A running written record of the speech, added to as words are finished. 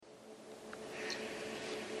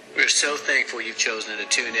We're so thankful you've chosen to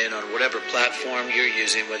tune in on whatever platform you're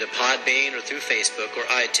using, whether Podbean or through Facebook or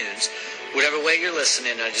iTunes. Whatever way you're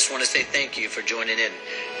listening, I just want to say thank you for joining in.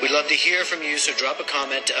 We'd love to hear from you, so drop a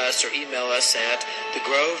comment to us or email us at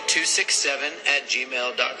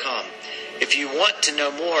thegrove267@gmail.com. If you want to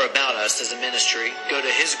know more about us as a ministry, go to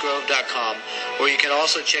hisgrove.com, or you can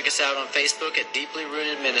also check us out on Facebook at Deeply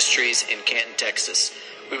Rooted Ministries in Canton, Texas.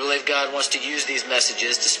 We believe God wants to use these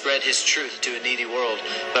messages to spread His truth to a needy world,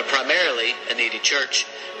 but primarily a needy church,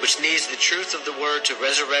 which needs the truth of the Word to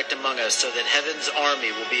resurrect among us so that heaven's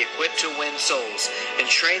army will be equipped to win souls and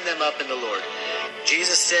train them up in the Lord.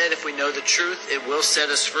 Jesus said if we know the truth, it will set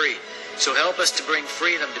us free. So help us to bring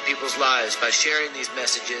freedom to people's lives by sharing these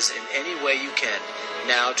messages in any way you can.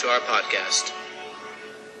 Now to our podcast.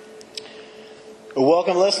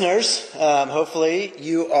 Welcome, listeners. Hopefully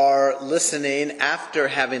you are listening after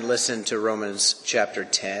having listened to Romans chapter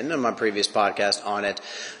 10 on my previous podcast on it.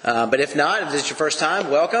 But if not, if this is your first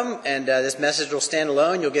time, welcome. And this message will stand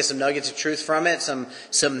alone. You'll get some nuggets of truth from it, some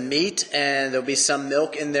meat, and there'll be some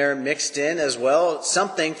milk in there mixed in as well.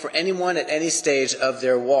 Something for anyone at any stage of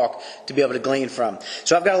their walk to be able to glean from.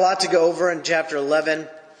 So I've got a lot to go over in chapter 11.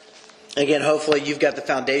 Again, hopefully you've got the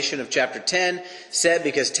foundation of chapter 10 set,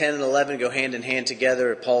 because 10 and 11 go hand in hand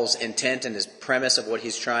together. Paul's intent and his premise of what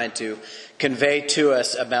he's trying to convey to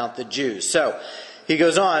us about the Jews. So he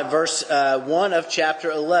goes on, verse 1 of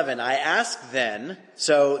chapter 11. I ask then,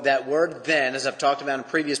 so that word then, as I've talked about in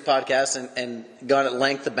previous podcasts and gone at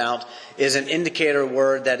length about, is an indicator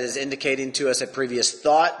word that is indicating to us a previous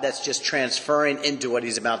thought that's just transferring into what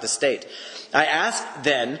he's about to state. I ask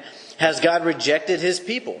then, has God rejected His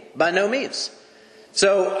people? By no means.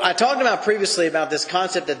 So I talked about previously about this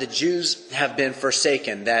concept that the Jews have been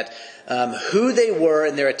forsaken, that who they were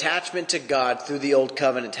and their attachment to God through the Old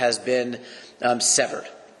Covenant has been severed.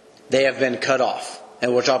 They have been cut off.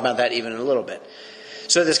 And we'll talk about that even in a little bit.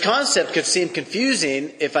 So this concept could seem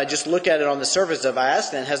confusing if I just look at it on the surface of, I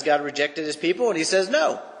ask then, has God rejected His people? And he says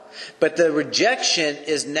no. But the rejection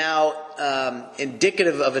is now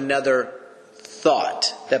indicative of another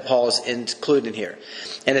thought that Paul is including here.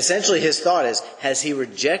 And essentially his thought is, has He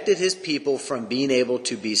rejected His people from being able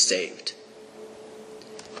to be saved?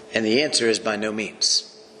 And the answer is by no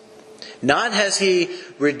means. Not has He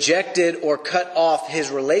rejected or cut off His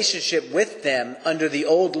relationship with them under the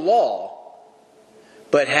old law,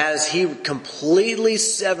 but has He completely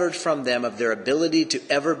severed from them of their ability to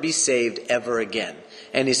ever be saved ever again.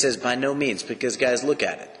 And he says by no means, because guys, look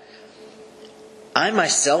at it. I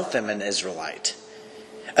myself am an Israelite,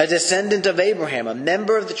 a descendant of Abraham, a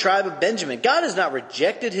member of the tribe of Benjamin. God has not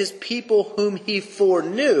rejected His people whom He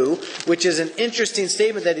foreknew, which is an interesting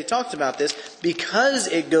statement that he talks about this, because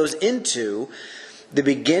it goes into the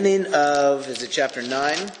beginning of, is it chapter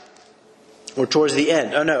 9? Or towards the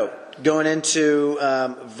end? Oh no, going into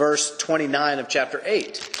verse 29 of chapter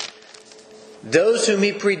 8. Those whom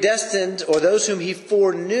He predestined, or those whom He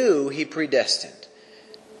foreknew, He predestined.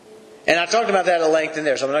 And I talked about that at length in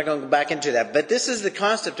there, so I'm not going to go back into that. But this is the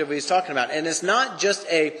concept of what he's talking about. And it's not just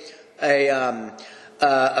a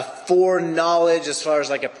foreknowledge as far as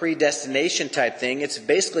like a predestination type thing. It's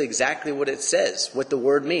basically exactly what it says, what the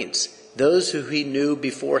word means. Those who He knew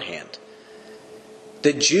beforehand.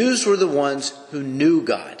 The Jews were the ones who knew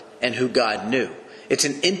God and who God knew. It's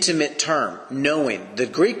an intimate term, knowing. The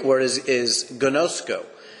Greek word is gnosko.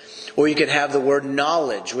 Or you could have the word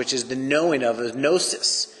knowledge, which is the knowing of,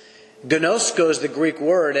 gnosis. Gnosko is the Greek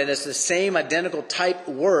word, and it's the same identical type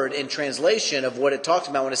word in translation of what it talks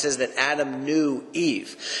about when it says that Adam knew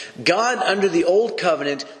Eve. God, under the Old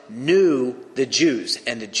Covenant, knew the Jews,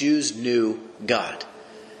 and the Jews knew God.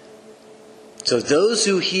 So those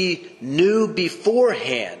who He knew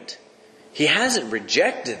beforehand, He hasn't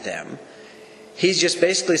rejected them. He's just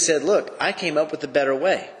basically said, look, I came up with a better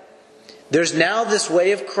way. There's now this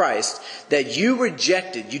way of Christ that you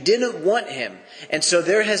rejected. You didn't want Him. And so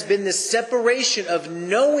there has been this separation of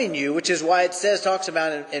knowing you, which is why it talks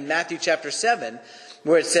about in Matthew chapter 7,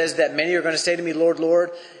 where it says that many are going to say to me, Lord,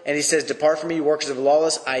 Lord. And He says, depart from me, you workers of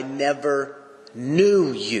lawless. I never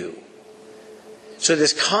knew you. So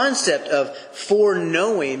this concept of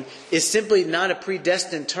foreknowing is simply not a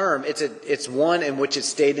predestined term. It's one in which it's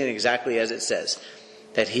stated exactly as it says.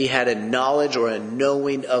 That He had a knowledge or a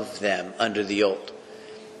knowing of them under the old.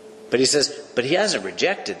 But he says, but He hasn't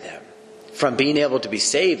rejected them from being able to be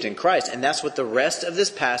saved in Christ. And that's what the rest of this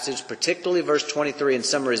passage, particularly verse 23 in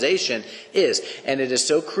summarization, is. And it is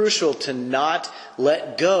so crucial to not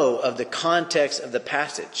let go of the context of the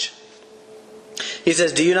passage. He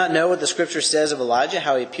says, do you not know what the Scripture says of Elijah,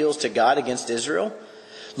 how he appeals to God against Israel?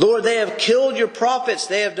 Lord, they have killed your prophets,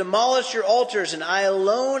 they have demolished your altars, and I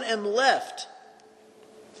alone am left,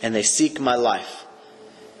 and they seek my life.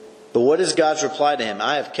 But what is God's reply to him?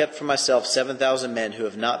 I have kept for myself 7,000 men who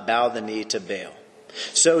have not bowed the knee to Baal.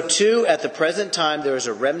 So too, at the present time, there is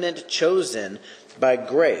a remnant chosen by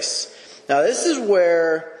grace. Now this is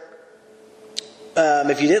where,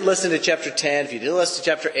 if you didn't listen to chapter 10, if you didn't listen to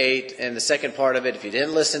chapter 8 and the second part of it, if you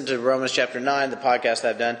didn't listen to Romans chapter 9, the podcast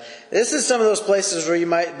I've done, this is some of those places where you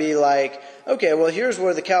might be like, okay, well here's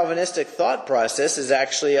where the Calvinistic thought process is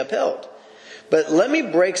actually upheld. But let me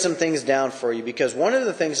break some things down for you, because one of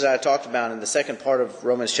the things that I talked about in the second part of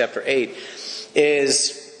Romans chapter 8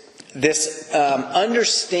 is this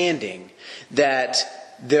understanding that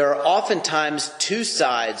there are oftentimes two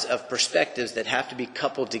sides of perspectives that have to be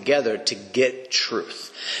coupled together to get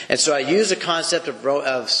truth. And so I use a concept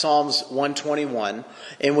of Psalms 121,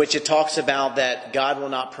 in which it talks about that God will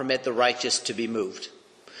not permit the righteous to be moved.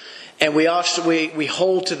 And we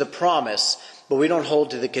hold to the promise, but we don't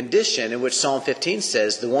hold to the condition, in which Psalm 15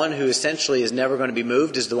 says the one who essentially is never going to be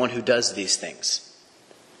moved is the one who does these things.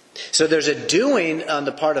 So there's a doing on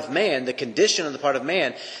the part of man, the condition on the part of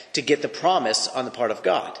man, to get the promise on the part of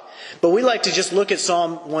God. But we like to just look at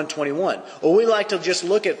Psalm 121. Or we like to just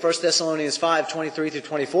look at 1 Thessalonians 5, 23 through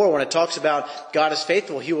 24, when it talks about God is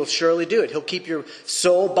faithful, He will surely do it. He'll keep your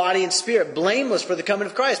soul, body, and spirit blameless for the coming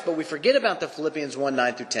of Christ. But we forget about the Philippians 1,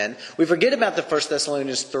 9 through 10. We forget about the 1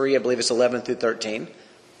 Thessalonians 3, I believe it's 11 through 13.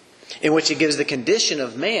 In which it gives the condition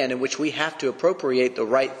of man in which we have to appropriate the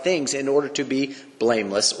right things in order to be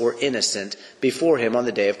blameless or innocent before Him on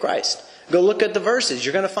the day of Christ. Go look at the verses.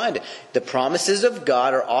 You're going to find it. The promises of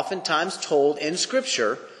God are oftentimes told in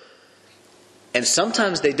Scripture, and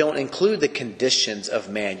sometimes they don't include the conditions of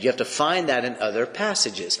man. You have to find that in other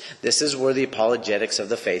passages. This is where the apologetics of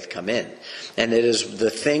the faith come in. And it is the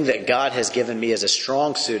thing that God has given me as a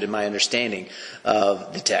strong suit in my understanding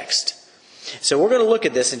of the text. So we're going to look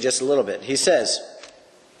at this in just a little bit. He says,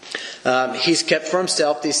 He's kept for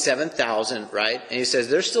Himself these 7,000, right? And He says,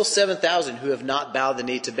 there's still 7,000 who have not bowed the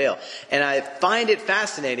knee to Baal. And I find it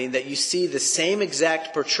fascinating that you see the same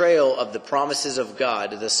exact portrayal of the promises of God,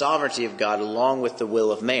 the sovereignty of God, along with the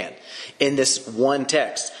will of man in this one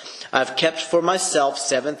text. I've kept for myself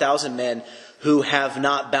 7,000 men who have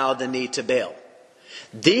not bowed the knee to Baal.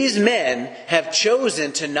 These men have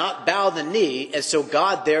chosen to not bow the knee, and so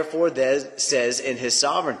God therefore says in His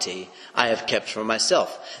sovereignty, I have kept for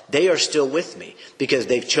myself. They are still with me. Because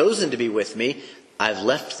they've chosen to be with me, I've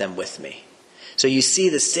left them with me. So you see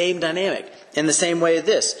the same dynamic. In the same way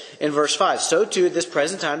this, in verse 5, so too at this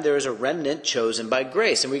present time there is a remnant chosen by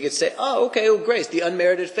grace. And we could say, oh, okay, well, grace, the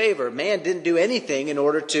unmerited favor. Man didn't do anything in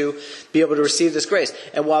order to be able to receive this grace.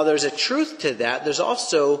 And while there's a truth to that, there's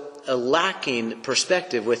also a lacking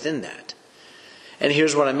perspective within that. And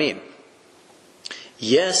here's what I mean.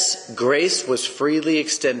 Yes, grace was freely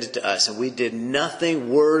extended to us, and we did nothing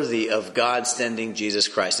worthy of God sending Jesus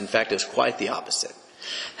Christ. In fact, it was quite the opposite.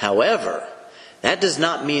 However, that does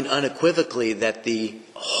not mean unequivocally that the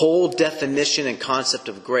whole definition and concept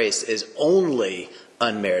of grace is only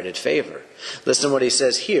unmerited favor. Listen to what he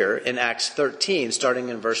says here in Acts 13, starting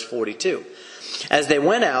in verse 42. As they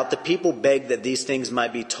went out, the people begged that these things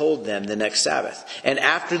might be told them the next Sabbath. And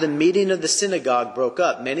after the meeting of the synagogue broke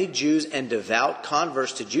up, many Jews and devout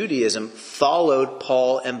converts to Judaism followed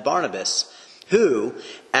Paul and Barnabas, who,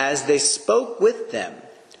 as they spoke with them,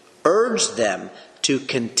 urged them to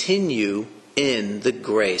continue in the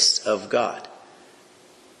grace of God.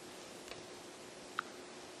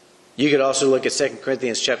 You could also look at 2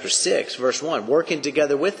 Corinthians chapter 6, verse 1. Working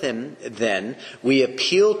together with him, then, we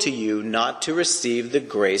appeal to you not to receive the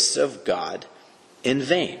grace of God in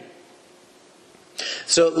vain.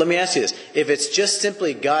 So let me ask you this. If it's just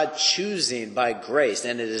simply God choosing by grace,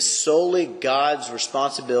 and it is solely God's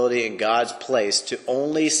responsibility and God's place to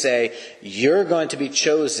only say, you're going to be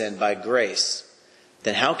chosen by grace,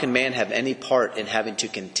 then how can man have any part in having to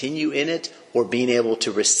continue in it or being able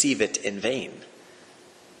to receive it in vain?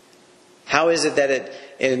 How is it that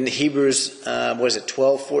in Hebrews,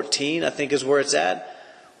 12:14, I think is where it's at,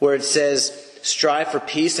 where it says, strive for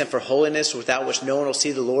peace and for holiness without which no one will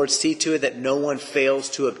see the Lord. See to it that no one fails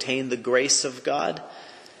to obtain the grace of God.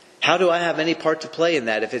 How do I have any part to play in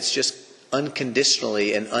that if it's just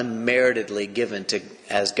unconditionally and unmeritedly given to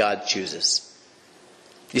as God chooses?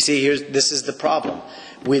 You see, this is the problem.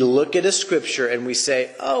 We look at a scripture and we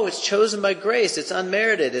say, oh, it's chosen by grace. It's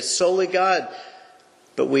unmerited. It's solely God.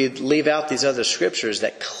 But we leave out these other scriptures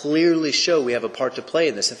that clearly show we have a part to play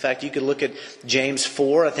in this. In fact, you can look at James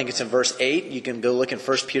 4, I think it's in verse 8. You can go look in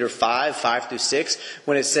 1 Peter 5, 5 through 6,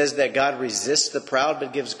 when it says that God resists the proud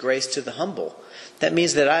but gives grace to the humble. That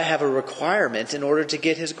means that I have a requirement in order to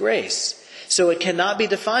get his grace. So it cannot be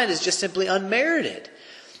defined as just simply unmerited.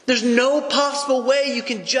 There's no possible way you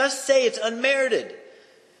can just say it's unmerited.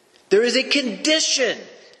 There is a condition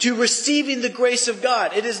to receiving the grace of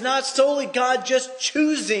God. It is not solely God just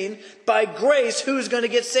choosing by grace who's going to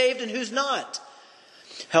get saved and who's not.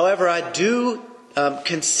 However, I do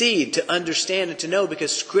concede to understand and to know,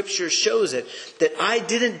 because Scripture shows it, that I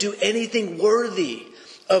didn't do anything worthy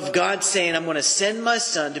of God saying, I'm going to send my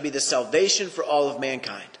Son to be the salvation for all of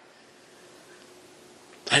mankind.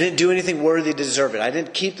 I didn't do anything worthy to deserve it. I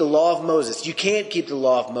didn't keep the law of Moses. You can't keep the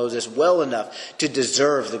law of Moses well enough to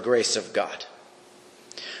deserve the grace of God.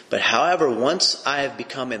 But however, once I have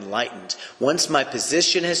become enlightened, once my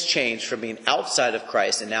position has changed from being outside of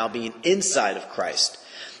Christ and now being inside of Christ,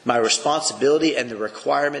 my responsibility and the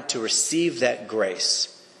requirement to receive that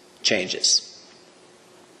grace changes.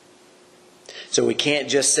 So we can't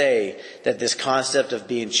just say that this concept of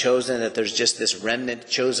being chosen, that there's just this remnant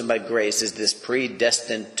chosen by grace, is this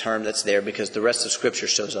predestined term that's there, because the rest of Scripture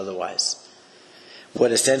shows otherwise.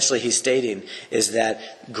 What essentially he's stating is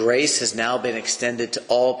that grace has now been extended to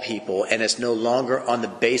all people, and it's no longer on the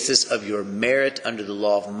basis of your merit under the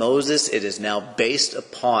law of Moses. It is now based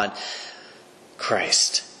upon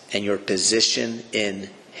Christ and your position in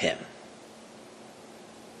him.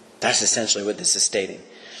 That's essentially what this is stating.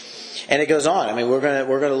 And it goes on. I mean, we're going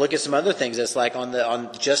to look at some other things. It's like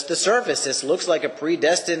on just the surface, this looks like a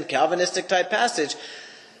predestined Calvinistic type passage,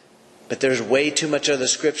 but there's way too much other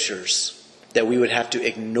scriptures that we would have to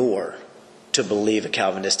ignore to believe a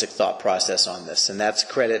Calvinistic thought process on this. And that's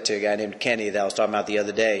credit to a guy named Kenny that I was talking about the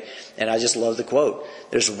other day. And I just love the quote.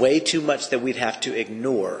 There's way too much that we'd have to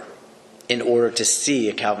ignore in order to see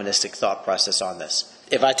a Calvinistic thought process on this.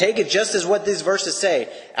 If I take it just as what these verses say,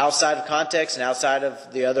 outside of context and outside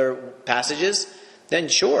of the other passages, then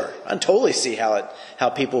sure, I totally see how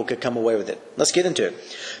people could come away with it. Let's get into it.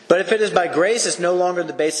 But if it is by grace, it's no longer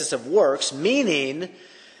the basis of works, meaning,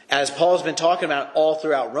 as Paul's been talking about all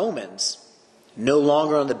throughout Romans, no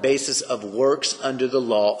longer on the basis of works under the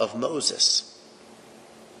law of Moses.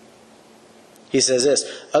 He says this,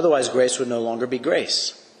 otherwise grace would no longer be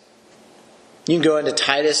grace. You can go into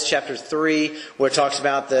Titus chapter 3, where it talks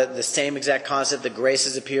about the same exact concept, that grace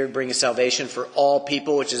has appeared, bringing salvation for all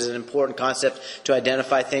people, which is an important concept to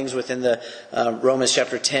identify things within the Romans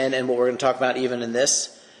chapter 10 and what we're going to talk about even in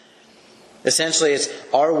this. Essentially, it's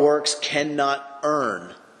our works cannot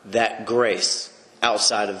earn that grace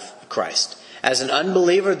outside of Christ. As an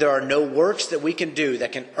unbeliever, there are no works that we can do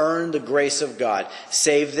that can earn the grace of God,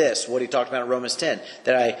 save this, what he talked about in Romans 10,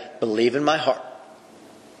 that I believe in my heart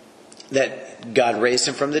that God raised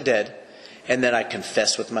him from the dead, and that I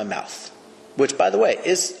confess with my mouth. Which, by the way,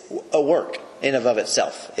 is a work in and of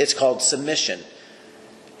itself. It's called submission.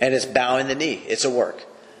 And it's bowing the knee. It's a work.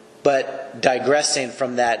 But digressing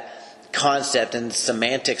from that concept and the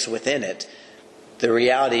semantics within it, the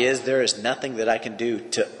reality is there is nothing that I can do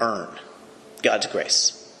to earn God's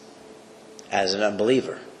grace as an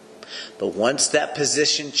unbeliever. But once that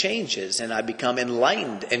position changes and I become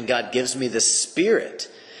enlightened and God gives me the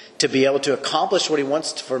Spirit to be able to accomplish what he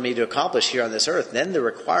wants for me to accomplish here on this earth, then the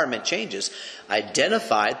requirement changes.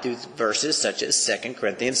 Identified through verses such as 2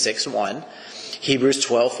 Corinthians 6:1, Hebrews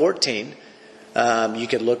 12:14. You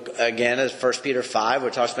could look again at 1 Peter 5, where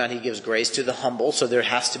it talks about he gives grace to the humble. So there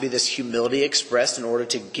has to be this humility expressed in order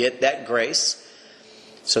to get that grace.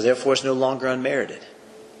 So therefore it's no longer unmerited.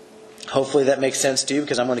 Hopefully that makes sense to you,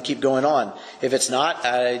 because I'm going to keep going on. If it's not,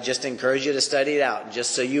 I just encourage you to study it out.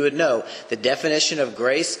 Just so you would know, the definition of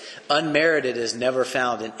grace, unmerited, is never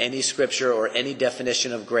found in any scripture or any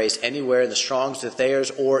definition of grace anywhere in the Strong's, the Thayer's,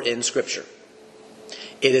 or in Scripture.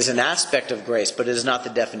 It is an aspect of grace, but it is not the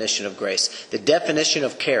definition of grace. The definition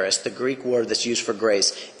of charis, the Greek word that's used for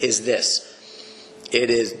grace, is this. It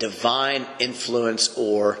is divine influence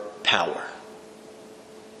or power.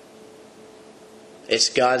 It's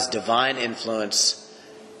God's divine influence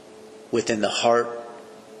within the heart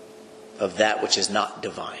of that which is not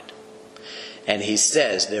divine. And he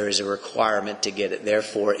says there is a requirement to get it.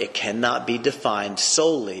 Therefore, it cannot be defined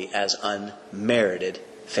solely as unmerited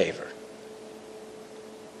favor.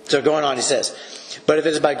 So going on, he says, but if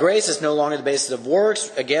it is by grace, it's no longer the basis of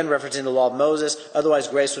works. Again, referencing the law of Moses. Otherwise,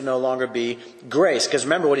 grace would no longer be grace. Because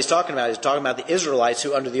remember what he's talking about. He's talking about the Israelites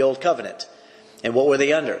who were under the old covenant. And what were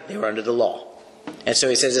they under? They were under the law. And so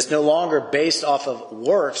he says it's no longer based off of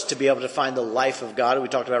works to be able to find the life of God. We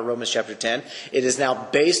talked about Romans chapter 10. It is now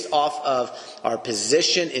based off of our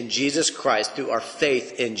position in Jesus Christ through our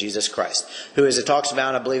faith in Jesus Christ. Who, as it talks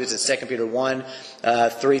about, I believe it's in 2 Peter 1,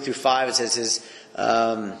 3 through 5, it says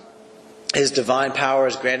his divine power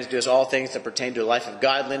has granted to us all things that pertain to a life of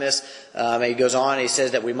godliness. And he goes on, he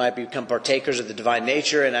says that we might become partakers of the divine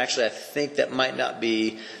nature. And actually, I think that might not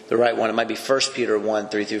be the right one. It might be 1 Peter 1,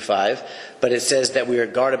 3 through 5. But it says that we are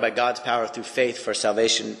guarded by God's power through faith for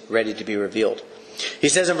salvation ready to be revealed. He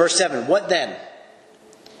says in verse 7, what then?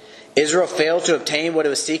 Israel failed to obtain what it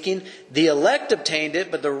was seeking. The elect obtained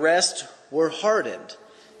it, but the rest were hardened.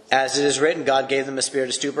 As it is written, God gave them a spirit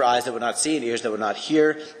of stupor, eyes that would not see and ears that would not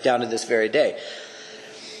hear, down to this very day.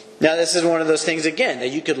 Now, this is one of those things, again, that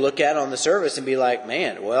you could look at on the service and be like,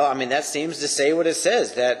 man, well, I mean, that seems to say what it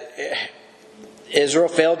says, that Israel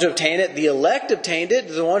failed to obtain it. The elect obtained it,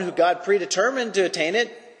 the one who God predetermined to attain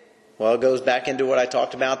it. Well, it goes back into what I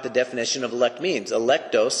talked about, the definition of elect means.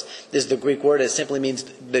 Electos is the Greek word. It simply means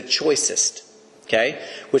the choicest. Okay,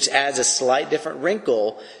 which adds a slight different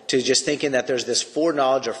wrinkle to just thinking that there's this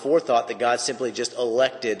foreknowledge or forethought that God simply just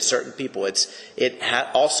elected certain people. It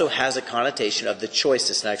also has a connotation of the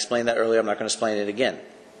choicest. And I explained that earlier. I'm not going to explain it again.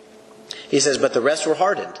 He says, but the rest were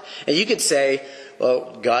hardened. And you could say,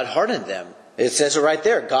 well, God hardened them. It says it right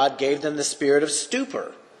there. God gave them the spirit of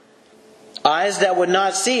stupor. Eyes that would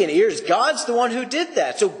not see and ears. God's the one who did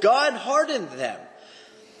that. So God hardened them.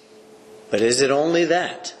 But is it only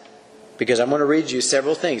that? Because I'm going to read you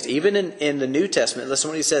several things. Even in the New Testament, listen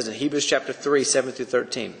to what he says in Hebrews chapter 3, 7 through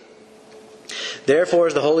 13. Therefore,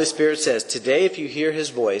 as the Holy Spirit says, today if you hear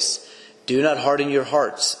his voice, do not harden your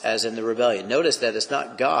hearts as in the rebellion. Notice that it's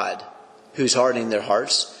not God who's hardening their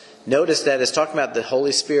hearts. Notice that it's talking about the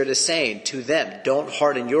Holy Spirit is saying to them, don't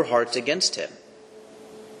harden your hearts against him.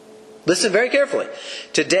 Listen very carefully.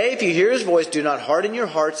 Today, if you hear his voice, do not harden your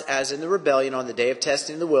hearts as in the rebellion on the day of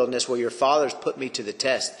testing in the wilderness, where your fathers put me to the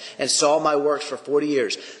test and saw my works for 40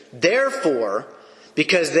 years. Therefore,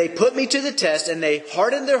 because they put me to the test and they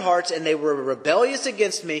hardened their hearts and they were rebellious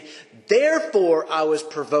against me, therefore I was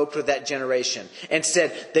provoked with that generation and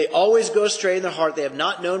said, they always go astray in their heart. They have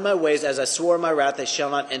not known my ways. As I swore in my wrath, they shall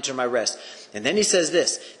not enter my rest. And then he says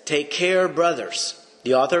this, take care, brothers.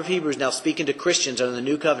 The author of Hebrews now speaking to Christians under the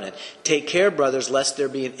new covenant. Take care, brothers, lest there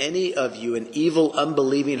be in any of you an evil,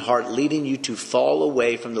 unbelieving heart leading you to fall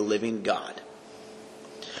away from the living God.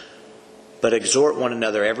 But exhort one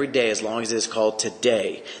another every day, as long as it is called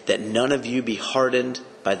today, that none of you be hardened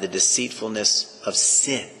by the deceitfulness of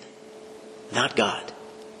sin. Not God.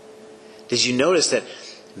 Did you notice that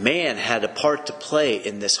man had a part to play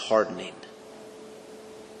in this hardening?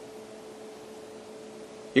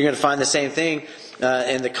 You're going to find the same thing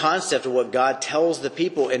in the concept of what God tells the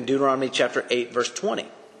people in Deuteronomy chapter 8, verse 20.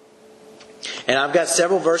 And I've got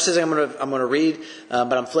several verses I'm going to read,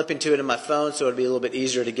 but I'm flipping to it in my phone, so it'll be a little bit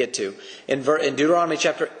easier to get to. In Deuteronomy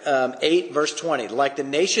chapter 8, verse 20, like the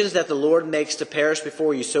nations that the Lord makes to perish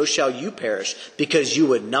before you, so shall you perish, because you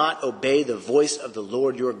would not obey the voice of the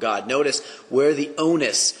Lord your God. Notice where the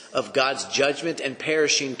onus of God's judgment and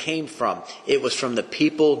perishing came from. It was from the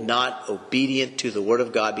people not obedient to the word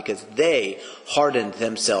of God, because they hardened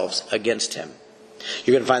themselves against him.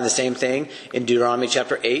 You're going to find the same thing in Deuteronomy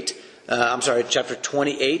chapter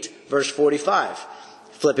 28, verse 45.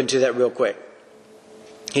 Flip into that real quick.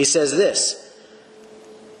 He says this,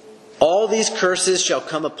 all these curses shall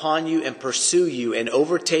come upon you and pursue you and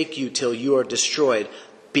overtake you till you are destroyed,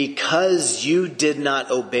 because you did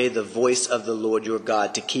not obey the voice of the Lord your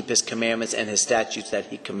God to keep his commandments and his statutes that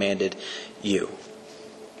he commanded you.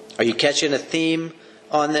 Are you catching a theme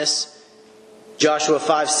on this? Joshua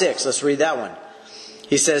 5:6. Let's read that one.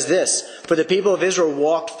 He says this, for the people of Israel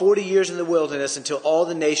walked 40 years in the wilderness until all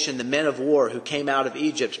the nation, the men of war who came out of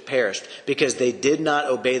Egypt, perished, because they did not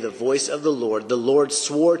obey the voice of the Lord. The Lord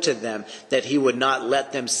swore to them that he would not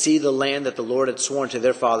let them see the land that the Lord had sworn to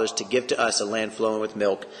their fathers to give to us, a land flowing with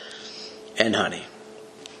milk and honey.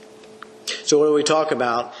 So what do we talk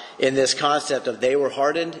about in this concept of they were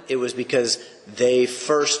hardened? It was because they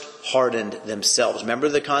first hardened themselves. Remember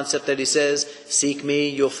the concept that he says, seek me,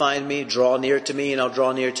 you'll find me, draw near to me and I'll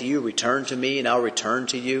draw near to you, return to me and I'll return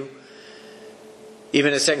to you.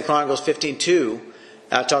 Even in 2 Chronicles 15:2,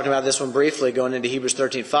 I talked about this one briefly going into Hebrews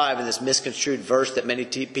 13:5 and this misconstrued verse that many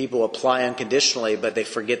people apply unconditionally, but they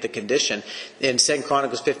forget the condition. In 2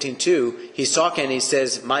 Chronicles 15:2, he's talking and he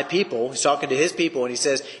says, my people, he's talking to his people, and he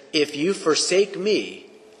says, if you forsake me,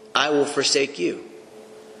 I will forsake you.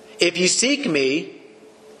 If you seek me,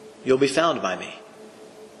 you'll be found by me.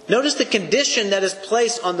 Notice the condition that is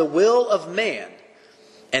placed on the will of man.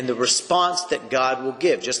 and the response that God will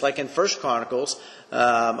give. Just like in 2 Chronicles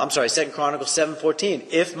 7:14.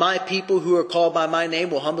 If my people who are called by my name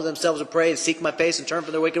will humble themselves and pray and seek my face and turn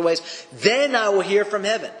from their wicked ways, then I will hear from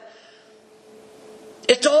heaven.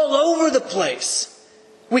 It's all over the place.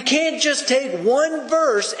 We can't just take one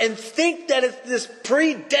verse and think that it's this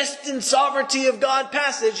predestined sovereignty of God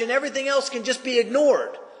passage and everything else can just be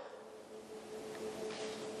ignored.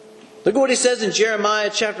 Look at what he says in Jeremiah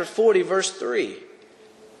chapter 40, verse 3.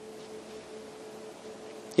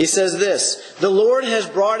 He says this, "The Lord has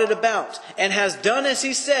brought it about and has done as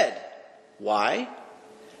he said." Why?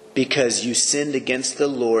 "Because you sinned against the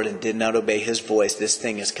Lord and did not obey his voice, this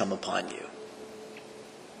thing has come upon you."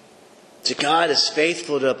 So God is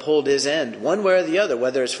faithful to uphold his end, one way or the other,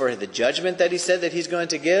 whether it's for the judgment that he said that he's going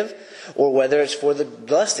to give, or whether it's for the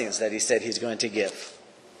blessings that he said he's going to give.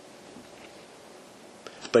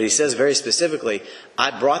 But he says very specifically,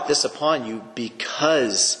 "I brought this upon you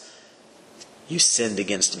because you sinned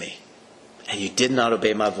against me, and you did not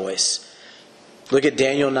obey my voice." Look at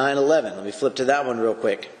Daniel 9:11. Let me flip to that one real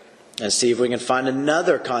quick and see if we can find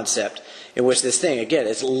another concept in which this thing, again,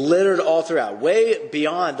 it's littered all throughout, way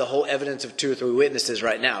beyond the whole evidence of 2 or 3 witnesses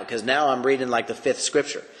right now, because now I'm reading like the 5th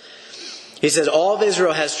scripture. He says, "All of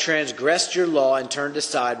Israel has transgressed your law and turned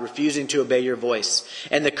aside, refusing to obey your voice.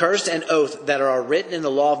 And the curse and oath that are written in the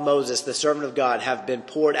law of Moses, the servant of God, have been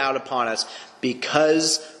poured out upon us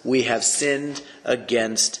because we have sinned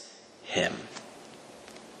against him."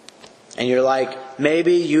 And you're like,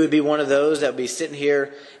 maybe you would be one of those that would be sitting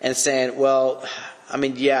here and saying, well,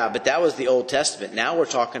 yeah, but that was the Old Testament. Now we're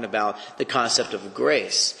talking about the concept of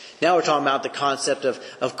grace. Now we're talking about the concept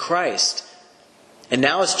of Christ. And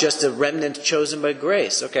now it's just a remnant chosen by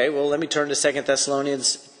grace. Okay, well, let me turn to 2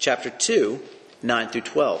 Thessalonians chapter 2, 9 through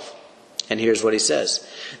 12. And here's what he says.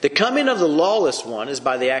 "The coming of the lawless one is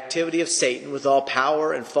by the activity of Satan with all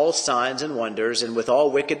power and false signs and wonders and with all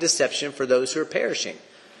wicked deception for those who are perishing,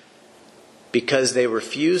 because they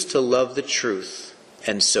refuse to love the truth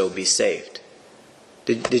and so be saved."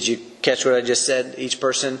 Did you catch what I just said? Each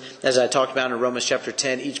person, as I talked about in Romans chapter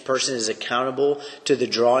 10, each person is accountable to the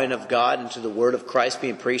drawing of God and to the word of Christ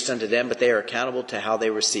being preached unto them, but they are accountable to how they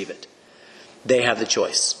receive it. They have the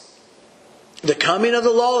choice. "The coming of the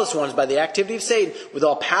lawless ones by the activity of Satan with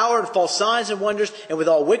all power and false signs and wonders and with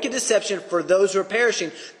all wicked deception for those who are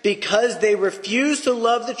perishing, because they refuse to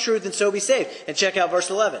love the truth and so be saved." And check out verse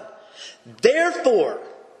 11. "Therefore,"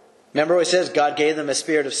 remember what it says, God gave them a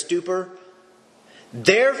spirit of stupor.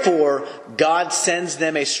 "Therefore, God sends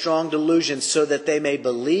them a strong delusion so that they may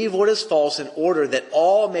believe what is false, in order that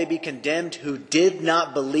all may be condemned who did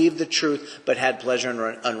not believe the truth but had pleasure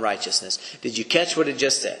in unrighteousness." Did you catch what it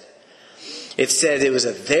just said? It said it was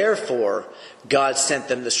a therefore God sent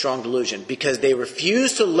them the strong delusion, because they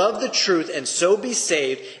refused to love the truth and so be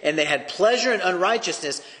saved, and they had pleasure in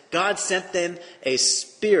unrighteousness. God sent them a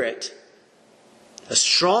spirit, a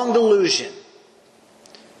strong delusion,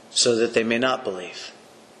 so that they may not believe.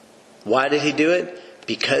 Why did he do it?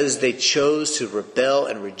 Because they chose to rebel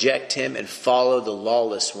and reject him and follow the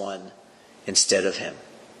lawless one instead of him.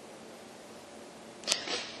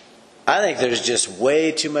 I think there's just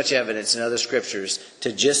way too much evidence in other scriptures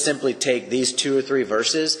to just simply take these 2 or 3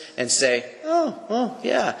 verses and say, oh,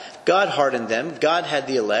 yeah, God hardened them. God had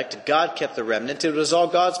the elect. God kept the remnant. It was all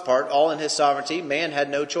God's part, all in his sovereignty. Man had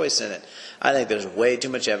no choice in it. I think there's way too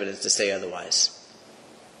much evidence to say otherwise.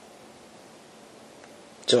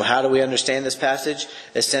 So how do we understand this passage?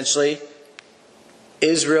 Essentially,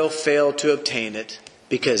 Israel failed to obtain it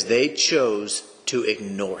because they chose to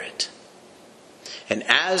ignore it. And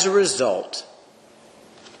as a result,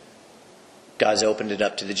 God's opened it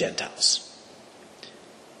up to the Gentiles.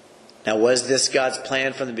 Now, was this God's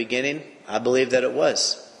plan from the beginning? I believe that it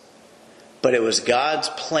was. But it was God's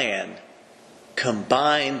plan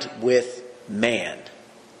combined with man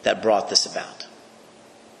that brought this about.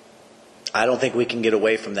 I don't think we can get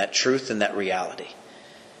away from that truth and that reality.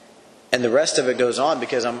 And the rest of it goes on,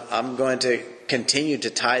 because I'm going to continue to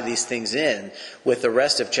tie these things in with the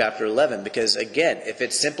rest of chapter 11. Because again, if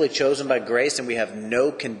it's simply chosen by grace and we have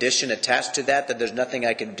no condition attached to that there's nothing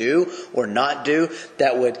I can do or not do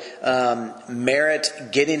that would merit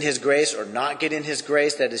getting his grace or not getting his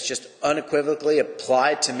grace, that is just unequivocally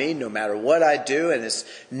applied to me no matter what I do, and there's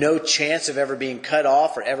no chance of ever being cut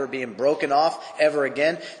off or ever being broken off ever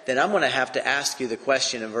again, then I'm going to have to ask you the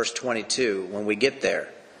question in verse 22 when we get there.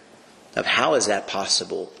 Of how is that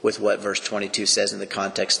possible with what verse 22 says in the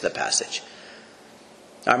context of the passage?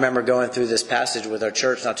 I remember going through this passage with our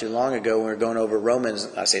church not too long ago when we were going over Romans.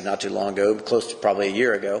 I say not too long ago, close to probably a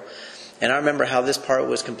year ago. And I remember how this part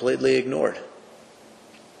was completely ignored.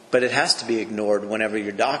 but it has to be ignored whenever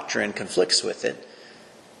your doctrine conflicts with it.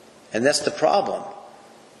 And that's the problem.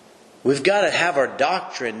 We've got to have our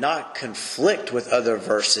doctrine not conflict with other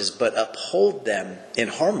verses, but uphold them in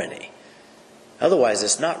harmony. Otherwise,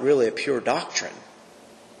 it's not really a pure doctrine.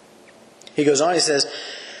 He goes on, he says,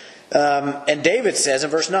 and David says in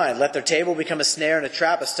verse 9, let their table become a snare and a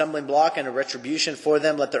trap, a stumbling block and a retribution for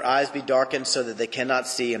them. Let their eyes be darkened so that they cannot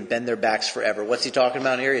see and bend their backs forever. What's he talking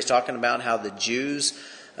about here? He's talking about how the Jews,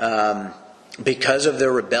 because of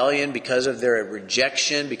their rebellion, because of their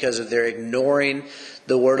rejection, because of their ignoring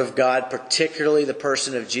the Word of God, particularly the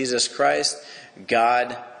person of Jesus Christ,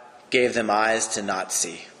 God gave them eyes to not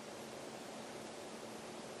see.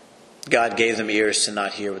 God gave them ears to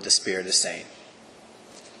not hear what the Spirit is saying.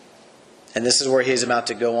 And this is where he's about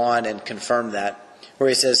to go on and confirm that. Where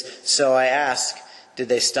he says, so I ask, did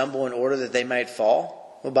they stumble in order that they might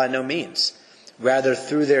fall? Well, by no means. Rather,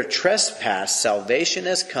 through their trespass, salvation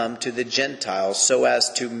has come to the Gentiles so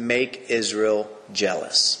as to make Israel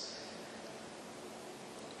jealous.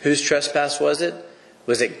 Whose trespass was it?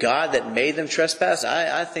 Was it God that made them trespass?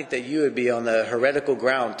 I think that you would be on the heretical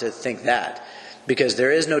ground to think that. Because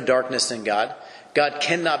there is no darkness in God. God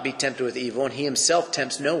cannot be tempted with evil, and He Himself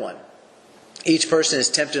tempts no one. Each person is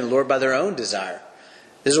tempted and lured by their own desire.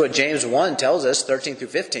 This is what James 1 tells us, 13 through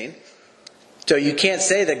 15. So you can't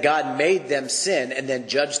say that God made them sin and then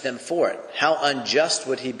judge them for it. How unjust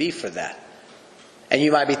would He be for that? And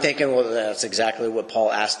you might be thinking, well, that's exactly what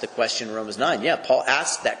Paul asked the question in Romans 9. Yeah, Paul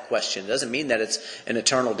asked that question. It doesn't mean that it's an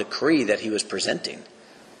eternal decree that he was presenting.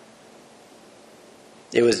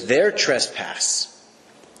 It was their trespass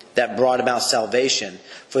that brought about salvation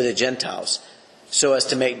for the Gentiles so as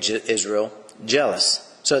to make Israel jealous.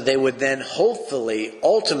 So they would then hopefully,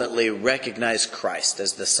 ultimately recognize Christ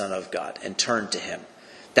as the Son of God and turn to Him.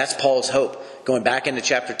 That's Paul's hope. Going back into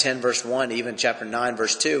chapter 10, verse 1, even chapter 9,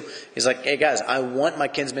 verse 2, he's like, hey guys, I want my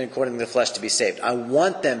kinsmen according to the flesh to be saved. I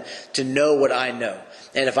want them to know what I know.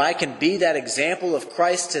 And if I can be that example of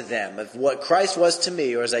Christ to them, of what Christ was to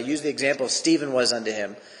me, or as I use the example of Stephen was unto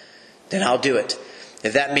him, then I'll do it.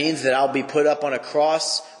 If that means that I'll be put up on a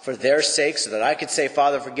cross for their sake so that I could say,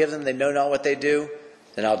 Father, forgive them, they know not what they do,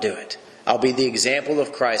 then I'll do it. I'll be the example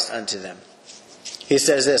of Christ unto them. He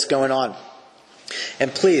says this, going on.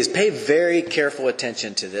 And please pay very careful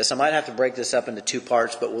attention to this. I might have to break this up into two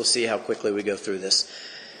parts, but we'll see how quickly we go through this.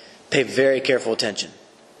 Pay very careful attention.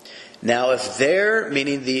 Now, if their,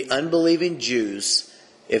 meaning the unbelieving Jews,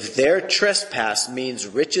 if their trespass means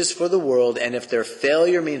riches for the world, and if their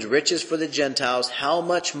failure means riches for the Gentiles, how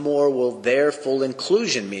much more will their full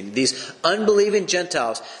inclusion mean? These unbelieving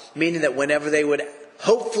Gentiles, meaning that whenever they would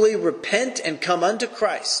hopefully repent and come unto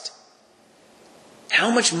Christ, how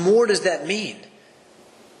much more does that mean?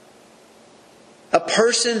 A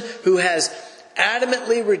person who has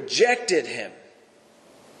adamantly rejected Him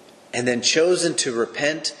and then chosen to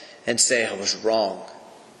repent and say, I was wrong.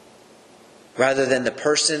 Rather than the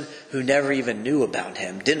person who never even knew about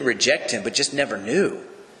Him, didn't reject Him, but just never knew.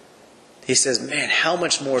 He says, man, how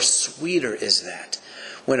much more sweeter is that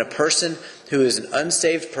when a person who is an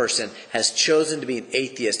unsaved person has chosen to be an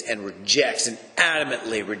atheist and rejects and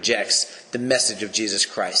adamantly rejects the message of Jesus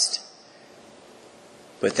Christ.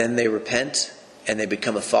 But then they repent and they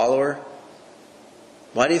become a follower.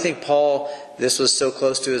 Why do you think Paul, this was so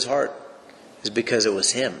close to his heart? It's because it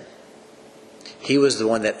was him. He was the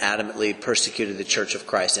one that adamantly persecuted the church of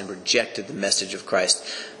Christ and rejected the message of Christ.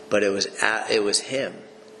 But it was him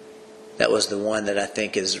that was the one that I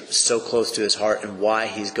think is so close to his heart, and why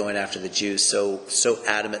he's going after the Jews so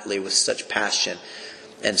adamantly with such passion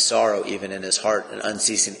and sorrow even in his heart, and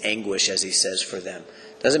unceasing anguish, as he says, for them.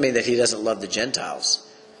 Doesn't mean that he doesn't love the Gentiles.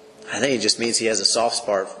 I think it just means he has a soft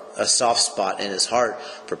spot in his heart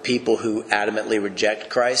for people who adamantly reject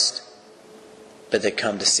Christ, but they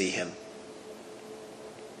come to see Him.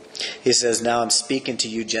 He says, now I'm speaking to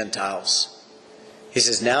you Gentiles. He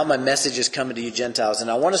says, now my message is coming to you Gentiles. And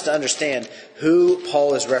I want us to understand who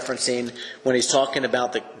Paul is referencing when he's talking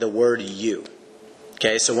about the word you.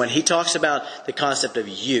 Okay, so when he talks about the concept of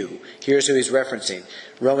you, here's who he's referencing.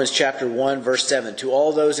 Romans chapter 1, verse 7. To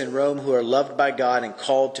all those in Rome who are loved by God and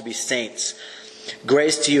called to be saints,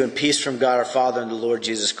 grace to you and peace from God our Father and the Lord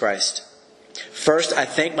Jesus Christ. First, I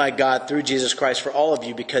thank my God through Jesus Christ for all of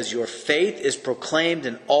you, because your faith is proclaimed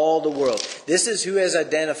in all the world. This is who is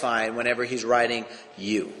identifying whenever he's writing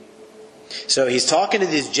you. So he's talking to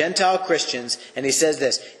these Gentile Christians, and he says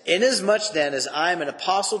this, inasmuch then as I am an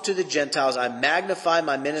apostle to the Gentiles, I magnify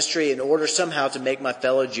my ministry in order somehow to make my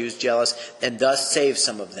fellow Jews jealous and thus save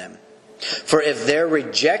some of them. For if their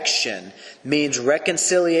rejection means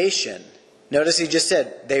reconciliation, Notice he just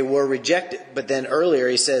said they were rejected. But then earlier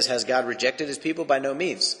he says, has God rejected his people? By no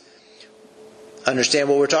means. Understand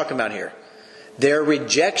what we're talking about here. Their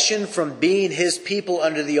rejection from being his people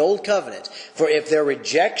under the old covenant. For if their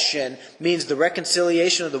rejection means the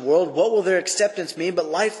reconciliation of the world, what will their acceptance mean but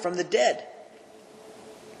life from the dead?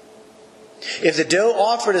 If the dough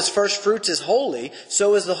offered as first fruits is holy,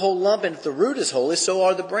 so is the whole lump. And if the root is holy, so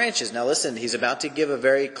are the branches. Now listen, he's about to give a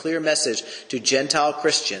very clear message to Gentile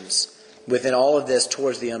Christians within all of this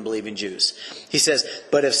towards the unbelieving Jews. He says,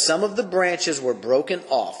 but if some of the branches were broken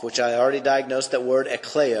off, which I already diagnosed that word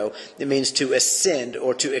ekleo, it means to ascend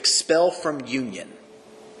or to expel from union.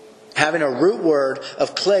 Having a root word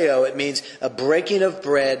of kleo, it means a breaking of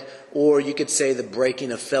bread, or you could say the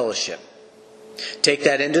breaking of fellowship. Take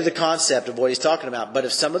that into the concept of what he's talking about. But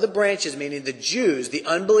if some of the branches, meaning the Jews, the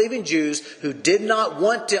unbelieving Jews who did not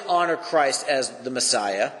want to honor Christ as the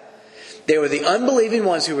Messiah, they were the unbelieving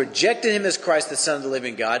ones who rejected him as Christ, the Son of the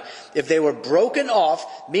living God. If they were broken off,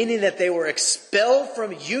 meaning that they were expelled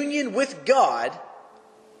from union with God,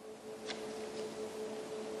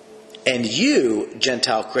 and you,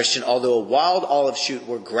 Gentile Christian, although a wild olive shoot,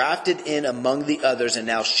 were grafted in among the others and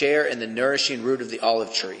now share in the nourishing root of the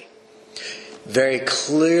olive tree. Very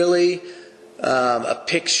clearly a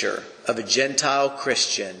picture of a Gentile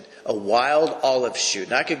Christian, a wild olive shoot.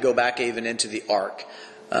 And I could go back even into the ark.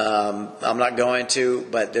 I'm not going to,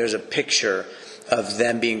 but there's a picture of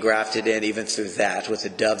them being grafted in even through that, with the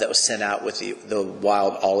dove that was sent out with the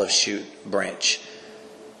wild olive shoot branch.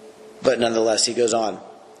 But nonetheless, he goes on.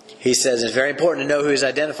 He says it's very important to know who he's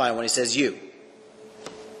identifying when he says you.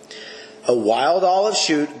 A wild olive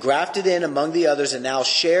shoot grafted in among the others and now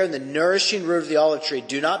share in the nourishing root of the olive tree.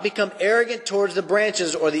 Do not become arrogant towards the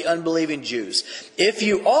branches or the unbelieving Jews. If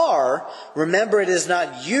you are, remember it is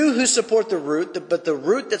not you who support the root, but the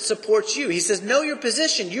root that supports you. He says, know your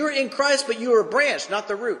position. You are in Christ, but you are a branch, not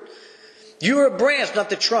the root. You are a branch,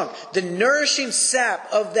 not the trunk. The nourishing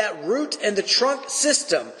sap of that root and the trunk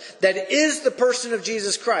system that is the person of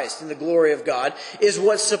Jesus Christ and the glory of God is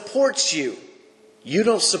what supports you. You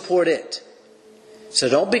don't support it. So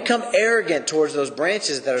don't become arrogant towards those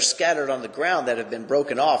branches that are scattered on the ground that have been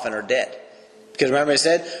broken off and are dead. Because remember I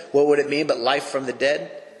said, what would it mean but life from the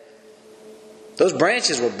dead? Those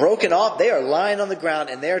branches were broken off. They are lying on the ground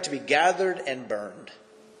and they are to be gathered and burned.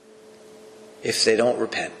 If they don't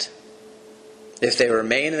repent. If they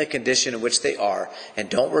remain in the condition in which they are and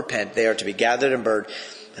don't repent, they are to be gathered and burned.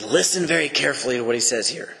 And listen very carefully to what he says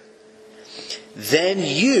here. Then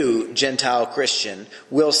you, Gentile Christian,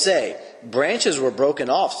 will say, branches were broken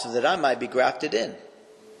off so that I might be grafted in.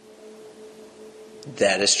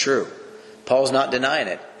 That is true. Paul's not denying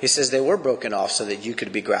it. He says they were broken off so that you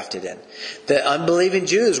could be grafted in. The unbelieving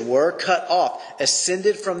Jews were cut off,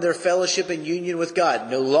 ascended from their fellowship and union with God.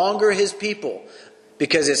 No longer his people.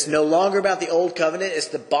 Because it's no longer about the old covenant. It's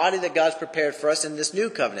the body that God's prepared for us in this new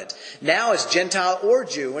covenant. Now it's Gentile or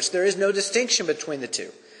Jew, in which there is no distinction between the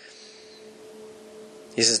two.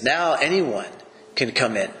 He says, now anyone can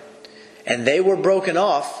come in. And they were broken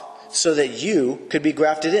off so that you could be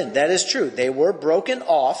grafted in. That is true. They were broken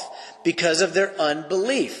off because of their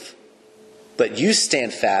unbelief. But you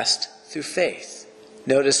stand fast through faith.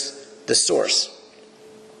 Notice the source.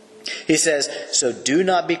 He says, so do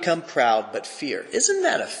not become proud, but fear. Isn't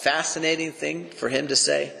that a fascinating thing for him to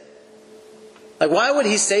say? Like, why would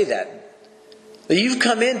he say that? You've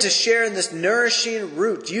come in to share in this nourishing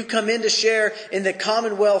root. You've come in to share in the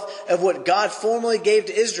commonwealth of what God formerly gave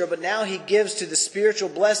to Israel, but now he gives to the spiritual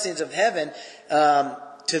blessings of heaven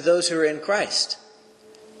to those who are in Christ.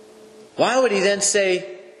 Why would he then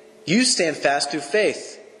say, you stand fast through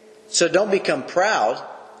faith? So don't become proud,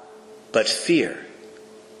 but fear.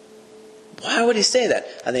 Why would he say that?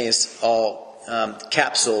 I think it's all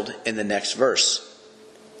capsuled in the next verse.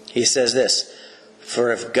 He says this,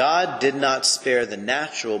 for if God did not spare the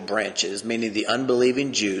natural branches, meaning the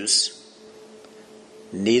unbelieving Jews,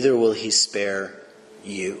 neither will he spare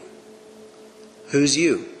you. Who's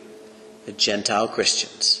you? The Gentile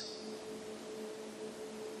Christians.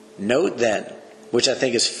 Note then, which I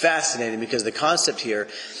think is fascinating because the concept here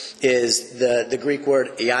is the Greek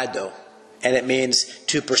word iado, and it means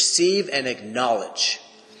to perceive and acknowledge.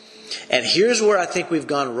 And here's where I think we've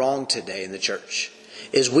gone wrong today in the church,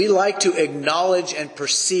 is we like to acknowledge and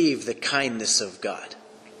perceive the kindness of God.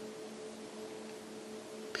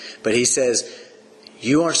 But he says,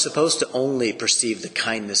 you aren't supposed to only perceive the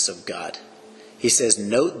kindness of God. He says,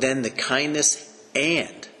 note then the kindness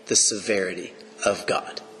and the severity of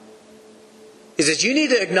God. He says, you need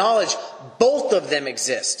to acknowledge both of them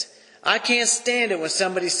exist. I can't stand it when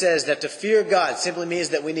somebody says that to fear God simply means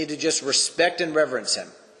that we need to just respect and reverence him.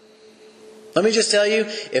 Let me just tell you,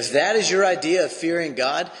 if that is your idea of fearing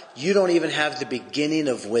God, you don't even have the beginning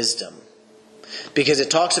of wisdom. Because it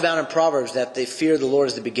talks about in Proverbs that the fear of the Lord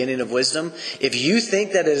is the beginning of wisdom. If you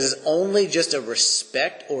think that it is only just a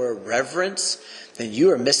respect or a reverence, then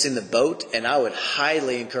you are missing the boat. And I would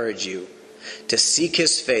highly encourage you to seek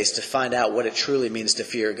His face to find out what it truly means to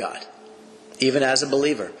fear God, even as a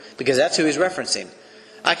believer, because that's who he's referencing.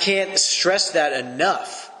 I can't stress that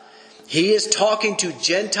enough. He is talking to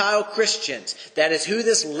Gentile Christians. That is who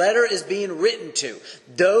this letter is being written to.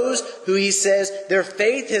 Those who he says their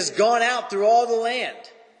faith has gone out through all the land.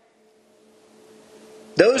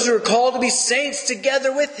 Those who are called to be saints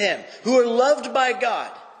together with him, who are loved by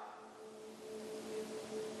God.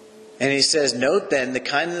 And he says, note then the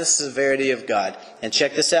kindness and severity of God. And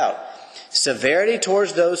check this out. Severity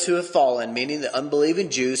towards those who have fallen, meaning the unbelieving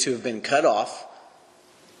Jews who have been cut off.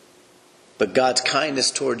 But God's kindness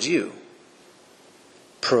towards you,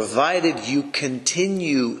 provided you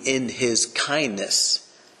continue in His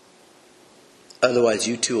kindness. Otherwise,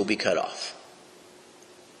 you too will be cut off.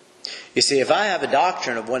 You see, if I have a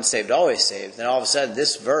doctrine of once saved, always saved, then all of a sudden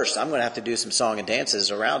this verse, I'm going to have to do some song and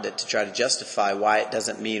dances around it to try to justify why it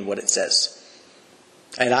doesn't mean what it says.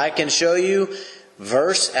 And I can show you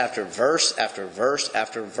verse after verse after verse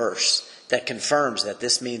after verse that confirms that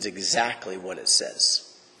this means exactly what it says.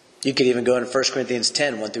 You could even go into 1 Corinthians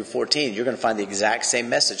 10, 1 through 14. You're going to find the exact same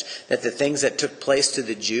message. That the things that took place to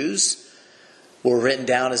the Jews were written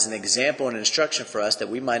down as an example and instruction for us that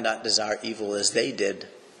we might not desire evil as they did.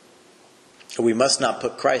 We must not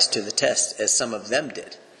put Christ to the test as some of them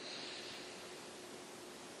did.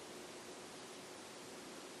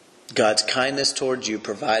 God's kindness towards you,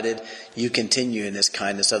 provided you continue in His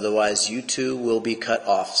kindness. Otherwise, you too will be cut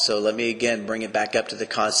off. So let me again bring it back up to the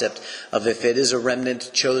concept of if it is a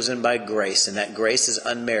remnant chosen by grace, and that grace is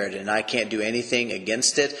unmerited, and I can't do anything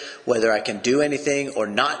against it, whether I can do anything or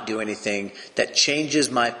not do anything that changes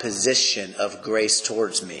my position of grace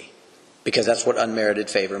towards me, because that's what unmerited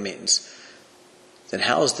favor means, then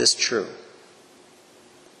how is this true?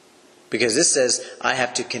 Because this says I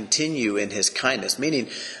have to continue in His kindness. Meaning,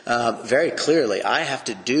 very clearly, I have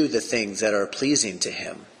to do the things that are pleasing to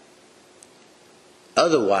Him.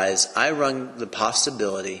 Otherwise, I run the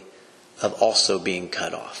possibility of also being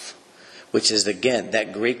cut off. Which is, again,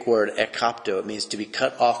 that Greek word ekopto. It means to be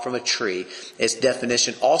cut off from a tree. Its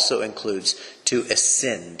definition also includes to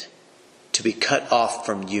ascend. To be cut off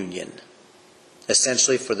from union.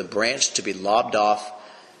 Essentially, for the branch to be lobbed off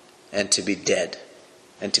and to be dead.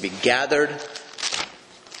 And to be gathered,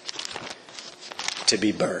 to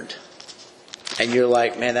be burned. And you're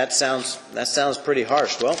like, man, that sounds pretty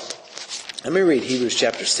harsh. Well, let me read Hebrews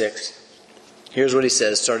chapter 6. Here's what he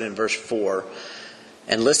says, starting in verse 4.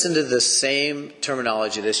 And listen to the same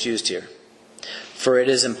terminology that's used here. For it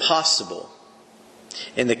is impossible,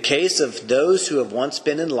 in the case of those who have once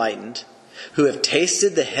been enlightened, who have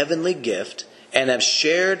tasted the heavenly gift, and have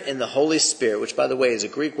shared in the Holy Spirit, which, by the way, is a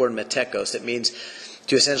Greek word metekos. It means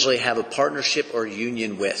to essentially have a partnership or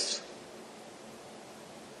union with.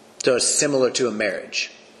 So it's similar to a marriage,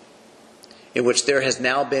 in which there has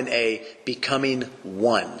now been a becoming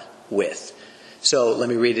one with. So let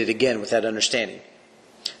me read it again with that understanding.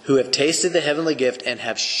 Who have tasted the heavenly gift and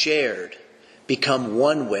have shared, become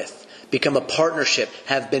one with, become a partnership,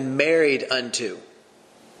 have been married unto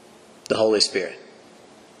the Holy Spirit.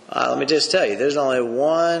 Let me just tell you, there's only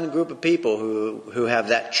one group of people who have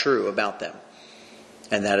that true about them.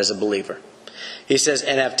 And that is a believer. He says,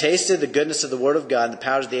 and have tasted the goodness of the Word of God and the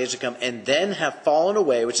powers of the age to come, and then have fallen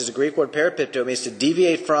away, which is a Greek word parapipto, means to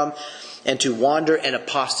deviate from and to wander and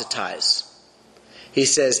apostatize. He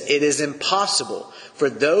says, it is impossible for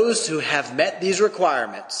those who have met these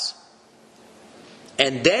requirements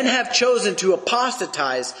and then have chosen to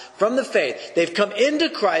apostatize from the faith. They've come into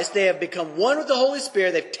Christ, they have become one with the Holy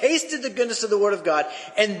Spirit, they've tasted the goodness of the Word of God,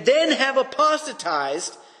 and then have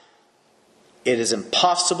apostatized. It is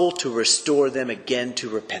impossible to restore them again to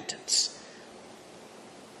repentance.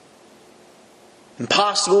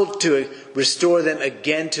 Impossible to restore them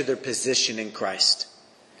again to their position in Christ.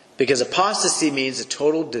 Because apostasy means a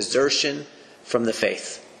total desertion from the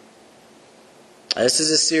faith. This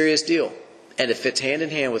is a serious deal. And it fits hand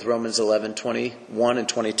in hand with Romans 11:21 and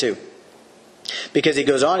 22. Because he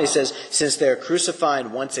goes on, he says, since they are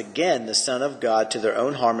crucifying once again the Son of God to their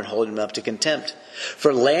own harm and holding him up to contempt.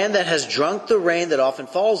 For land that has drunk the rain that often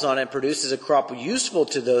falls on it and produces a crop useful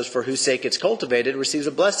to those for whose sake it's cultivated receives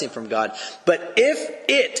a blessing from God. But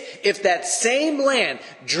if that same land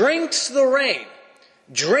drinks the rain,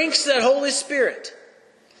 drinks that Holy Spirit,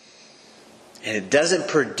 and it doesn't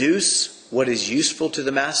produce what is useful to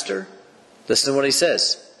the master, listen to what he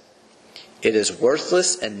says. It is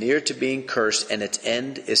worthless and near to being cursed, and its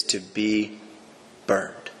end is to be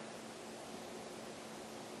burned.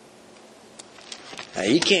 Now,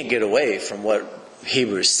 you can't get away from what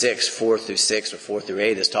Hebrews 6, 4 through 6 or 4 through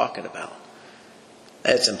 8 is talking about.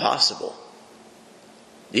 It's impossible.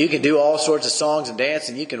 You can do all sorts of songs and dance,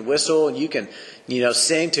 and you can whistle, and you can,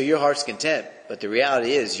 sing to your heart's content. But the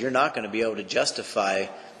reality is, you're not going to be able to justify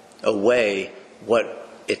away what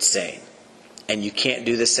it's saying. And you can't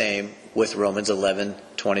do the same with Romans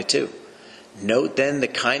 11:22. Note then the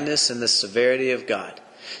kindness and the severity of God.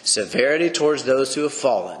 Severity towards those who have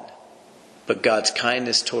fallen, but God's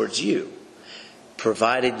kindness towards you,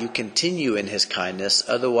 provided you continue in His kindness,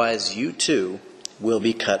 otherwise you too will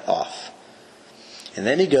be cut off. And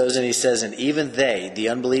then he goes and he says, and even they, the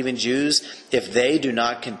unbelieving Jews, if they do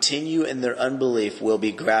not continue in their unbelief, will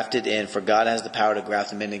be grafted in, for God has the power to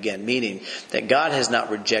graft them in again. Meaning that God has not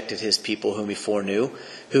rejected His people whom He foreknew,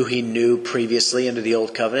 who He knew previously under the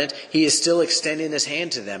old covenant. He is still extending His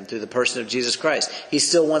hand to them through the person of Jesus Christ. He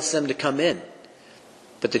still wants them to come in.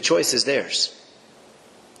 But the choice is theirs.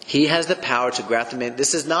 He has the power to graft them in.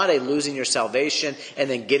 This is not a losing your salvation and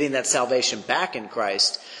then getting that salvation back in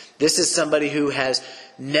Christ. This is somebody who has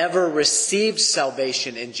never received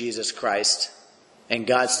salvation in Jesus Christ, and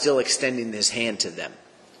God's still extending His hand to them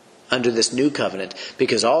under this new covenant,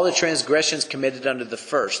 because all the transgressions committed under the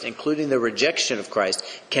first, including the rejection of Christ,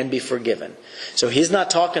 can be forgiven. So He's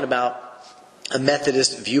not talking about a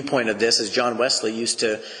Methodist viewpoint of this, as John Wesley used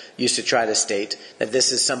to try to state, that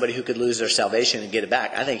this is somebody who could lose their salvation and get it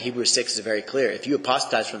back. I think Hebrews 6 is very clear. If you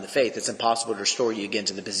apostatize from the faith, it's impossible to restore you again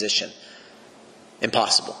to the position.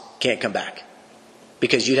 Impossible. Can't come back.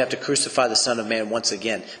 Because you'd have to crucify the Son of Man once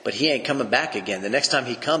again. But He ain't coming back again. The next time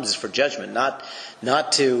He comes is for judgment,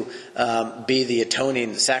 not to be the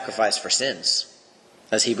atoning sacrifice for sins,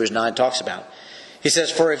 as Hebrews 9 talks about. He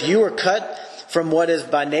says, for if you were cut from what is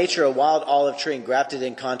by nature a wild olive tree and grafted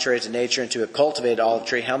in contrary to nature into a cultivated olive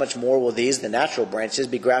tree, how much more will these, the natural branches,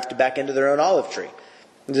 be grafted back into their own olive tree?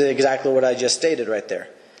 This is exactly what I just stated right there.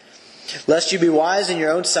 Lest you be wise in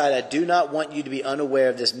your own sight, I do not want you to be unaware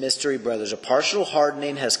of this mystery, brothers. A partial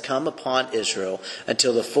hardening has come upon Israel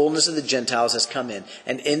until the fullness of the Gentiles has come in.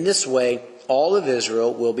 And in this way, all of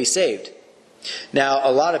Israel will be saved. Now,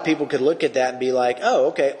 a lot of people could look at that and be like, oh,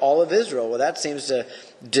 okay, all of Israel. Well, that seems to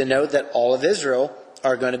denote that all of Israel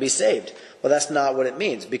are going to be saved. Well, that's not what it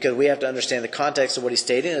means, because we have to understand the context of what he's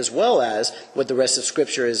stating as well as what the rest of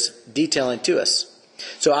Scripture is detailing to us.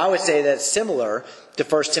 So I would say that's similar to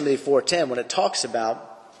 1 Timothy 4:10 when it talks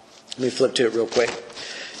about, let me flip to it real quick.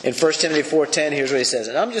 In 1 Timothy 4:10, here's what he says.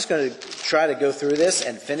 And I'm just going to try to go through this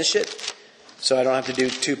and finish it so I don't have to do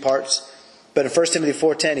two parts. But in 1 Timothy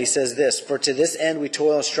 4:10, he says this, for to this end we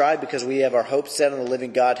toil and strive because we have our hope set on the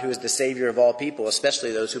living God who is the Savior of all people,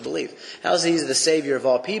 especially those who believe. How is He the Savior of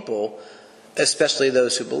all people, especially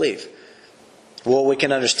those who believe? Well, what we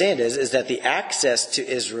can understand is that the access to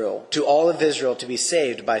Israel, to all of Israel to be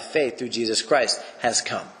saved by faith through Jesus Christ has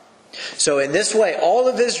come. So in this way, all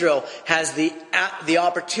of Israel has the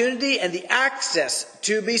opportunity and the access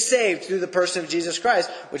to be saved through the person of Jesus Christ,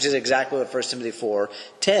 which is exactly what 1 Timothy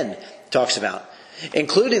 4:10 talks about.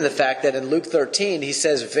 Including the fact that in Luke 13, he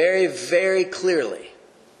says very, very clearly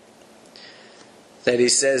that he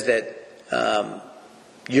says that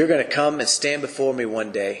you're going to come and stand before me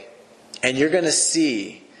one day, and you're going to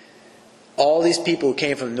see all these people who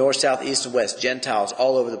came from north, south, east, and west, Gentiles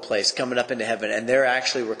all over the place, coming up into heaven, and they're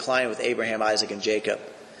actually reclining with Abraham, Isaac, and Jacob.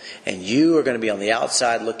 And you are going to be on the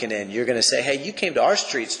outside looking in. You're going to say, hey, you came to our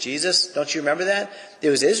streets, Jesus. Don't you remember that? It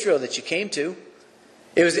was Israel that you came to.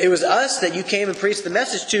 It was us that you came and preached the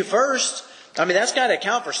message to first. I mean, that's got to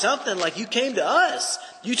account for something. Like, you came to us.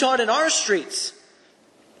 You taught in our streets.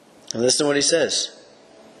 And listen to what he says.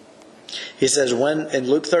 He says, when in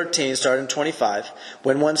Luke 13, starting 25,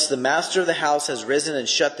 when once the master of the house has risen and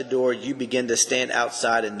shut the door, you begin to stand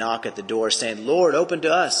outside and knock at the door, saying, Lord, open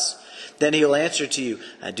to us. Then he will answer to you,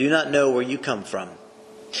 I do not know where you come from.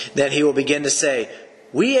 Then he will begin to say,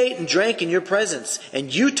 we ate and drank in your presence,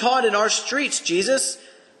 and you taught in our streets, Jesus.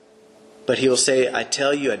 But he will say, I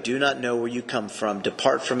tell you, I do not know where you come from.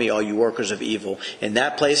 Depart from me, all you workers of evil. In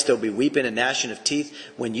that place there will be weeping and gnashing of teeth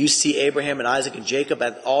when you see Abraham and Isaac and Jacob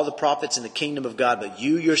and all the prophets in the kingdom of God, but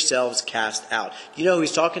you yourselves cast out. You know who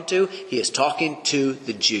he's talking to? He is talking to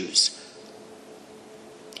the Jews.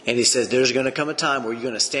 And he says, there's going to come a time where you're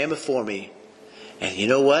going to stand before me, and you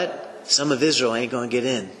know what? Some of Israel ain't going to get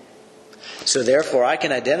in. So therefore, I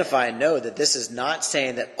can identify and know that this is not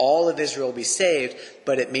saying that all of Israel will be saved,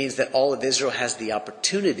 but it means that all of Israel has the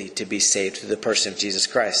opportunity to be saved through the person of Jesus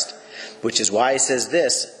Christ. Which is why he says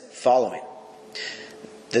this following.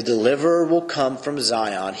 The deliverer will come from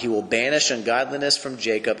Zion. He will banish ungodliness from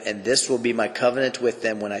Jacob, and this will be my covenant with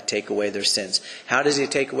them when I take away their sins. How does he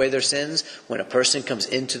take away their sins? When a person comes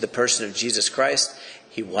into the person of Jesus Christ,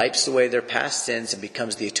 he wipes away their past sins and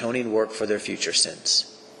becomes the atoning work for their future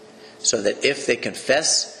sins. So that if they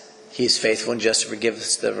confess, he is faithful and just to forgive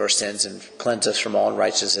us of our sins and cleanse us from all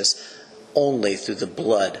unrighteousness only through the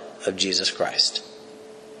blood of Jesus Christ.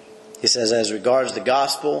 He says, as regards the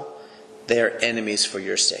gospel, they are enemies for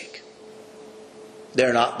your sake. They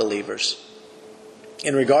are not believers.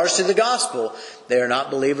 In regards to the gospel, they are not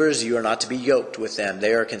believers. You are not to be yoked with them.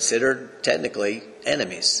 They are considered technically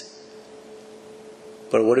enemies.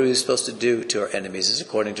 But what are we supposed to do to our enemies? Is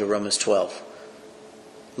according to Romans 12.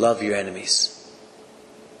 Love your enemies.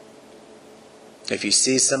 If you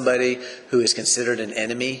see somebody who is considered an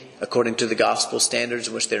enemy according to the gospel standards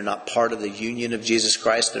in which they're not part of the union of Jesus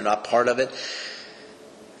Christ, they're not part of it,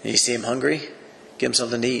 and you see him hungry, give him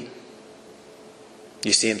something to eat.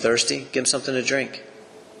 You see him thirsty, give him something to drink.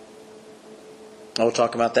 We'll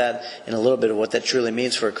talk about that in a little bit of what that truly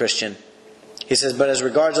means for a Christian. He says, but as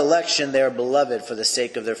regards election, they are beloved for the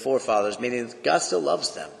sake of their forefathers, meaning God still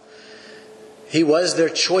loves them. He was their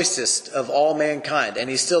choicest of all mankind, and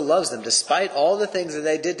he still loves them. Despite all the things that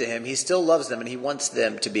they did to him, he still loves them, and he wants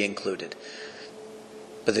them to be included.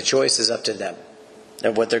 But the choice is up to them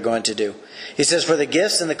of what they're going to do. He says, for the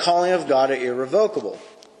gifts and the calling of God are irrevocable.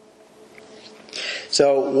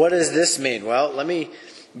 So what does this mean? Well, let me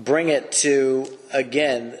bring it to,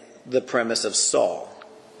 again, the premise of Saul.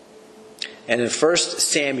 And in 1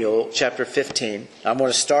 Samuel chapter 15, I'm going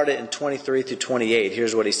to start it in 23 through 28.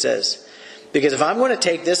 Here's what he says. Because if I'm going to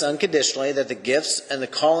take this unconditionally, that the gifts and the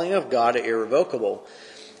calling of God are irrevocable,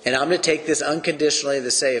 and I'm going to take this unconditionally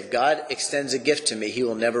to say if God extends a gift to me, he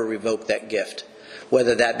will never revoke that gift.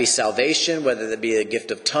 Whether that be salvation, whether that be a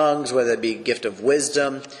gift of tongues, whether it be a gift of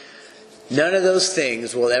wisdom, none of those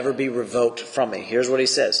things will ever be revoked from me. Here's what he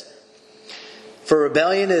says. For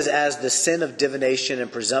rebellion is as the sin of divination,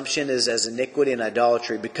 and presumption is as iniquity and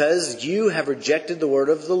idolatry. Because you have rejected the word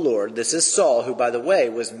of the Lord. This is Saul, who, by the way,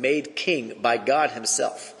 was made king by God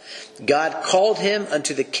himself. God called him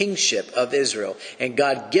unto the kingship of Israel, and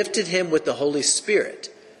God gifted him with the Holy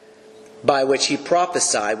Spirit, by which he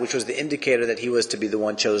prophesied, which was the indicator that he was to be the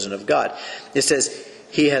one chosen of God. It says,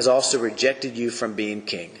 he has also rejected you from being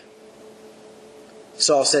king.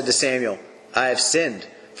 Saul said to Samuel, I have sinned,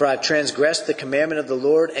 for I have transgressed the commandment of the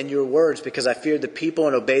Lord and your words, because I feared the people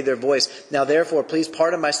and obeyed their voice. Now therefore, please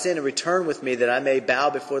pardon my sin and return with me, that I may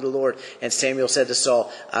bow before the Lord. And Samuel said to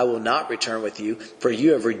Saul, I will not return with you, for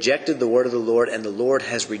you have rejected the word of the Lord, and the Lord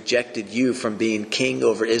has rejected you from being king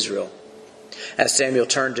over Israel. As Samuel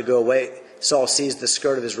turned to go away, Saul seized the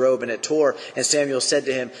skirt of his robe, and it tore. And Samuel said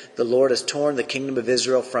to him, the Lord has torn the kingdom of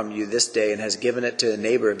Israel from you this day, and has given it to a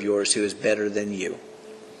neighbor of yours who is better than you.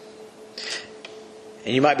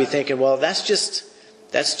 And you might be thinking, well, that's just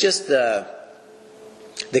the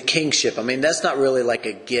kingship. I mean, that's not really like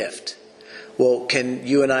a gift. Well, can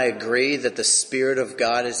you and I agree that the Spirit of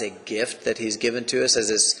God is a gift that he's given to us, as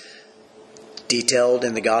is detailed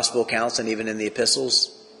in the gospel accounts and even in the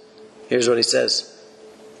epistles? Here's what he says.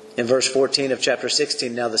 In verse 14 of chapter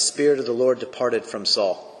 16, now the Spirit of the Lord departed from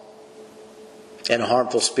Saul, and a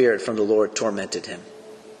harmful spirit from the Lord tormented him.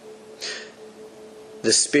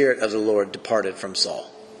 The Spirit of the Lord departed from Saul.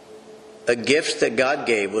 A gift that God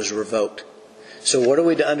gave was revoked. So what are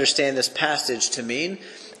we to understand this passage to mean?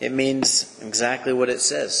 It means exactly what it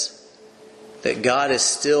says. That God is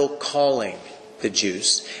still calling the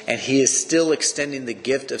Jews, and he is still extending the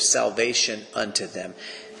gift of salvation unto them,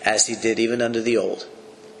 as he did even under the old.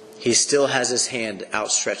 He still has his hand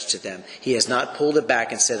outstretched to them. He has not pulled it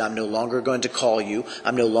back and said, I'm no longer going to call you.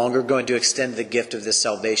 I'm no longer going to extend the gift of this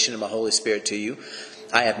salvation of my Holy Spirit to you.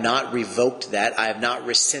 I have not revoked that. I have not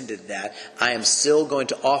rescinded that. I am still going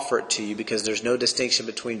to offer it to you, because there's no distinction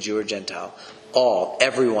between Jew or Gentile.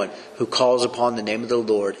 Everyone who calls upon the name of the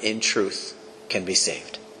Lord in truth can be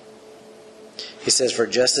saved. He says, for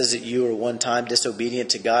just as you were one time disobedient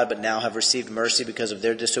to God, but now have received mercy because of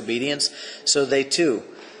their disobedience, so they too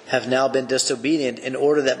have now been disobedient, in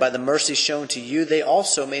order that by the mercy shown to you, they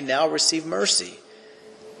also may now receive mercy.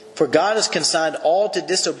 For God has consigned all to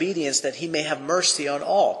disobedience, that he may have mercy on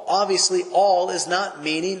all. Obviously, all is not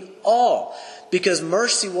meaning all, because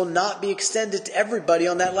mercy will not be extended to everybody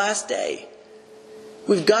on that last day.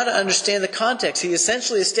 We've got to understand the context. He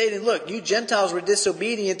essentially is stating, look, you Gentiles were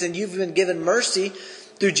disobedient, and you've been given mercy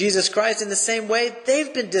through Jesus Christ. In the same way,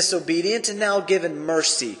 they've been disobedient and now given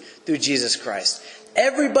mercy through Jesus Christ.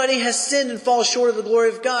 Everybody has sinned and fallen short of the glory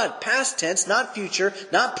of God. Past tense, not future,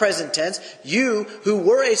 not present tense. You who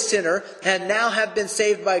were a sinner and now have been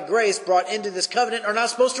saved by grace, brought into this covenant, are not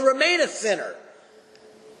supposed to remain a sinner.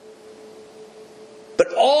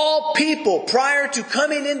 But all people prior to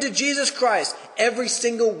coming into Jesus Christ, every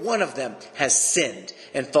single one of them has sinned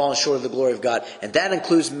and fallen short of the glory of God. And that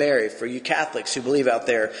includes Mary, for you Catholics who believe out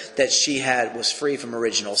there that she was free from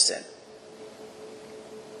original sin.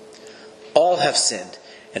 All have sinned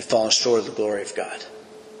and fallen short of the glory of God.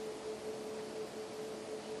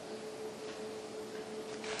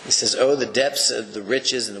 He says, "Oh, the depths of the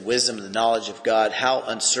riches and the wisdom and the knowledge of God! How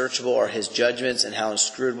unsearchable are His judgments and how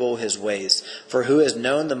inscrutable His ways! For who has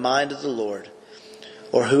known the mind of the Lord?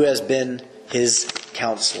 Or who has been His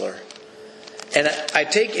counselor?" And I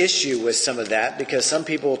take issue with some of that, because some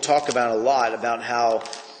people talk about a lot about how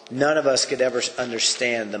none of us could ever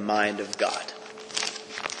understand the mind of God.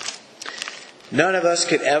 None of us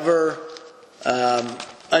could ever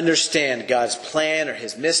understand God's plan or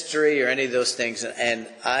His mystery or any of those things. And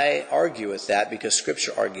I argue with that because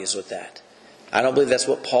Scripture argues with that. I don't believe that's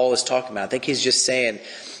what Paul is talking about. I think he's just saying,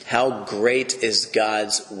 how great is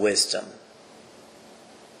God's wisdom?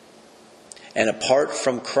 And apart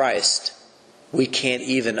from Christ, we can't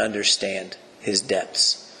even understand His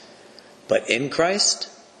depths. But in Christ,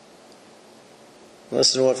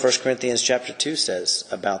 listen to what 1 Corinthians chapter 2 says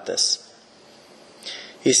about this.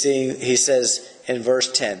 He says in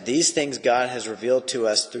verse 10, "These things God has revealed to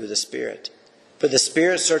us through the Spirit. For the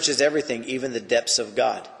Spirit searches everything, even the depths of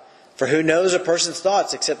God. For who knows a person's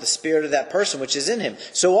thoughts except the spirit of that person which is in him?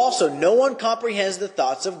 So also no one comprehends the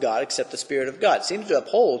thoughts of God except the Spirit of God." It seems to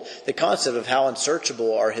uphold the concept of how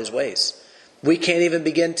unsearchable are His ways. We can't even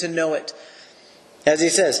begin to know it. As he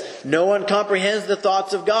says, no one comprehends the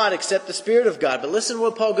thoughts of God except the Spirit of God. But listen to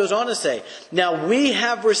what Paul goes on to say. "Now we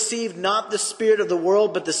have received not the spirit of the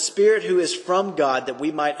world, but the Spirit who is from God, that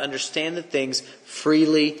we might understand the things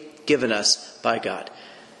freely given us by God."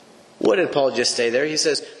 What did Paul just say there? He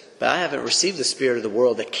says, but I haven't received the spirit of the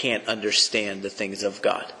world that can't understand the things of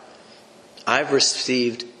God. I've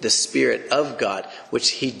received the Spirit of God,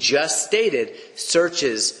 which he just stated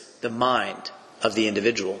searches the mind of the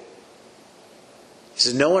individual. He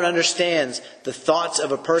says, no one understands the thoughts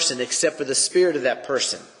of a person except for the spirit of that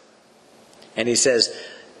person. And he says,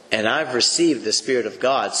 and I've received the Spirit of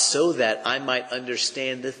God so that I might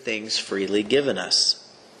understand the things freely given us.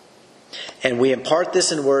 And we impart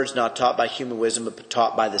this in words not taught by human wisdom, but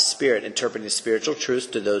taught by the Spirit, interpreting spiritual truths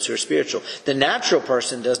to those who are spiritual. The natural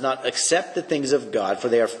person does not accept the things of God, for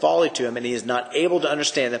they are folly to him, and he is not able to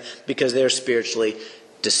understand them because they are spiritually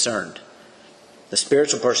discerned. The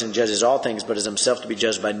spiritual person judges all things, but is himself to be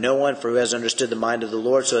judged by no one, for who has understood the mind of the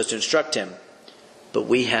Lord so as to instruct him? But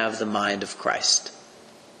we have the mind of Christ.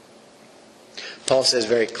 Paul says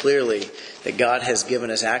very clearly that God has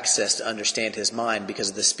given us access to understand His mind because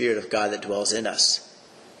of the Spirit of God that dwells in us.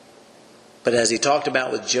 But as he talked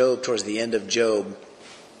about with Job towards the end of Job,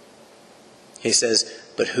 he says,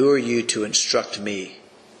 but who are you to instruct me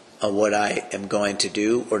on what I am going to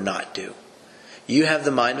do or not do? You have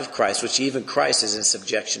the mind of Christ, which even Christ is in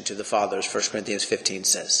subjection to the Father, as 1 Corinthians 15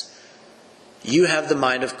 says. You have the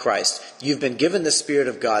mind of Christ. You've been given the Spirit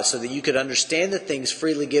of God so that you could understand the things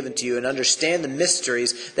freely given to you and understand the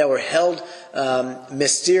mysteries that were held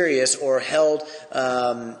mysterious or held,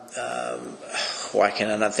 why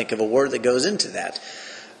can I not think of a word that goes into that?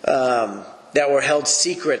 That were held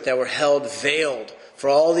secret, that were held veiled for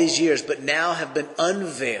all these years, but now have been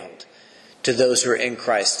unveiled to those who are in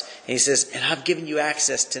Christ. And he says, and I've given you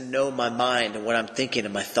access to know my mind and what I'm thinking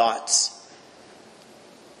and my thoughts.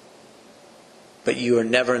 But you are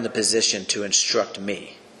never in the position to instruct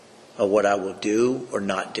me of what I will do or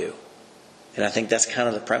not do. And I think that's kind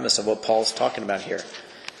of the premise of what Paul's talking about here.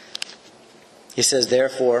 He says,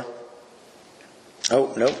 therefore,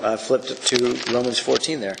 I flipped it to Romans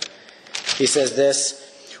 14 there. He says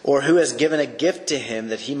this, or who has given a gift to him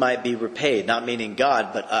that he might be repaid, not meaning God,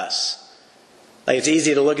 but us. Like it's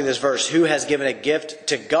easy to look at this verse, who has given a gift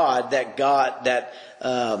to God that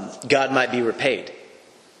God might be repaid.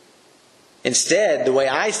 Instead, the way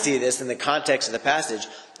I see this in the context of the passage,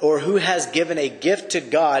 or who has given a gift to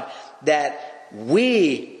God that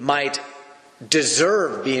we might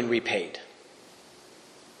deserve being repaid.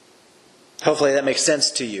 Hopefully that makes sense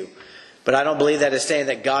to you. But I don't believe that is saying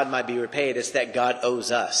that God might be repaid. It's that God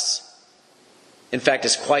owes us. In fact,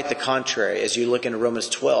 it's quite the contrary as you look into Romans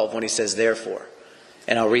 12 when he says therefore.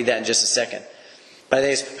 And I'll read that in just a second. But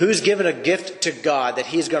it says, who's given a gift to God that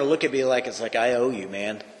he's going to look at me like, it's like, I owe you,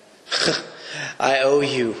 man. I owe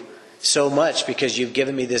you so much because you've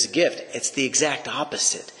given me this gift. It's the exact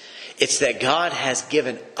opposite. It's that God has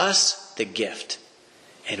given us the gift,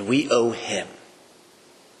 and we owe Him.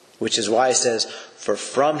 Which is why it says, for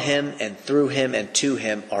from Him and through Him and to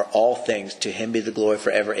Him are all things. To Him be the glory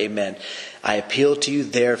forever. Amen. I appeal to you,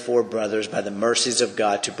 therefore, brothers, by the mercies of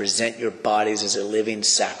God, to present your bodies as a living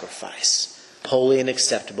sacrifice, holy and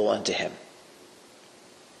acceptable unto Him,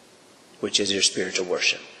 which is your spiritual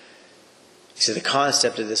worship. You see, the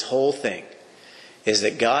concept of this whole thing is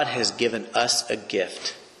that God has given us a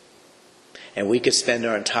gift. And we could spend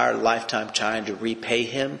our entire lifetime trying to repay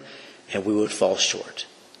Him, and we would fall short.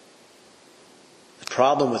 The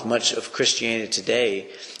problem with much of Christianity today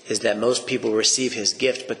is that most people receive His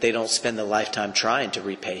gift, but they don't spend the lifetime trying to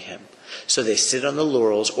repay Him. So they sit on the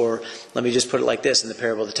laurels, or let me just put it like this in the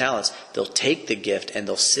parable of the talents. They'll take the gift and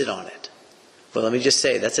they'll sit on it. Well, let me just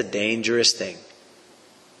say, that's a dangerous thing.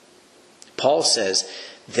 Paul says,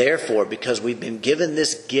 therefore, because we've been given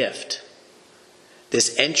this gift,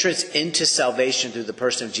 this entrance into salvation through the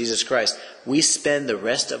person of Jesus Christ, we spend the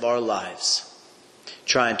rest of our lives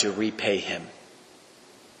trying to repay Him.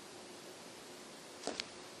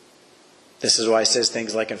 This is why he says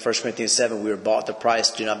things like in 1 Corinthians 7, we were bought at the price,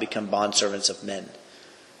 do not become bondservants of men.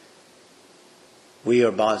 We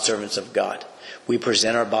are bondservants of God. We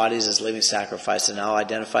present our bodies as living sacrifice, and I'll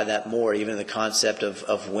identify that more even in the concept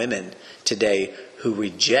of women today who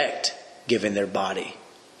reject giving their body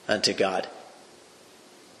unto God.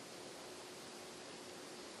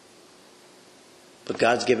 But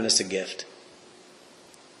God's given us a gift.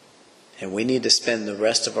 And we need to spend the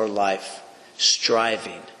rest of our life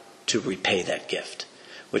striving to repay that gift.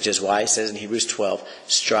 Which is why it says in Hebrews 12,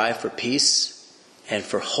 strive for peace and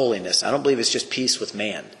for holiness. I don't believe it's just peace with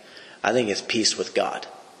man. I think it's peace with God.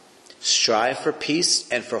 Strive for peace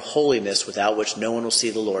and for holiness, without which no one will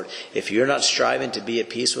see the Lord. If you're not striving to be at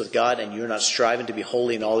peace with God, and you're not striving to be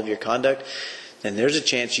holy in all of your conduct, then there's a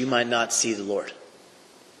chance you might not see the Lord.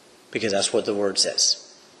 Because that's what the Word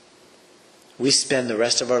says. We spend the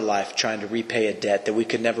rest of our life trying to repay a debt that we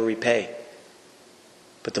could never repay.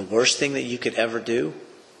 But the worst thing that you could ever do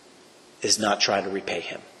is not try to repay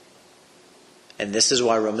Him. And this is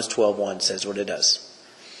why Romans 12:1 says what it does.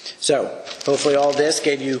 So, hopefully all this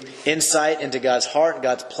gave you insight into God's heart and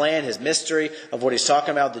God's plan, His mystery of what He's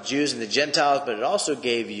talking about, the Jews and the Gentiles, but it also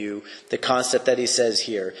gave you the concept that He says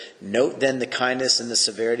here. Note then the kindness and the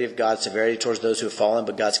severity of God, severity towards those who have fallen,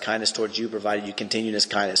 but God's kindness towards you, provided you continue in His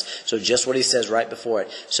kindness. So just what He says right before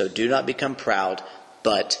it. So do not become proud,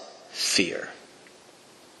 but fear.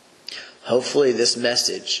 Hopefully this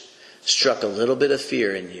message struck a little bit of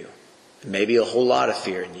fear in you, maybe a whole lot of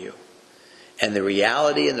fear in you. And the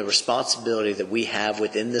reality and the responsibility that we have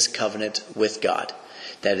within this covenant with God.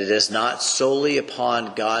 That it is not solely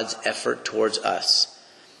upon God's effort towards us,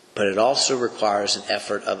 but it also requires an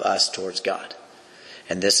effort of us towards God.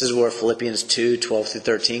 And this is where Philippians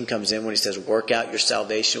 2:12-13 comes in when he says, work out your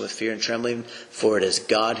salvation with fear and trembling, for it is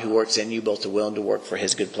God who works in you both to will and to work for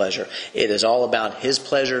His good pleasure. It is all about His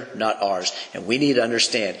pleasure, not ours. And we need to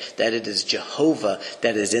understand that it is Jehovah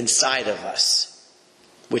that is inside of us,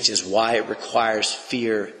 which is why it requires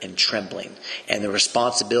fear and trembling. And the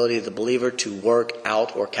responsibility of the believer to work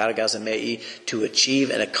out, or katagazomai, to achieve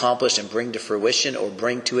and accomplish and bring to fruition or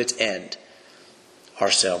bring to its end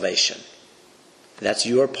our salvation. That's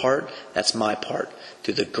your part, that's my part,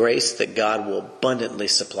 through the grace that God will abundantly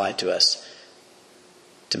supply to us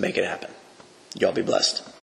to make it happen. Y'all be blessed.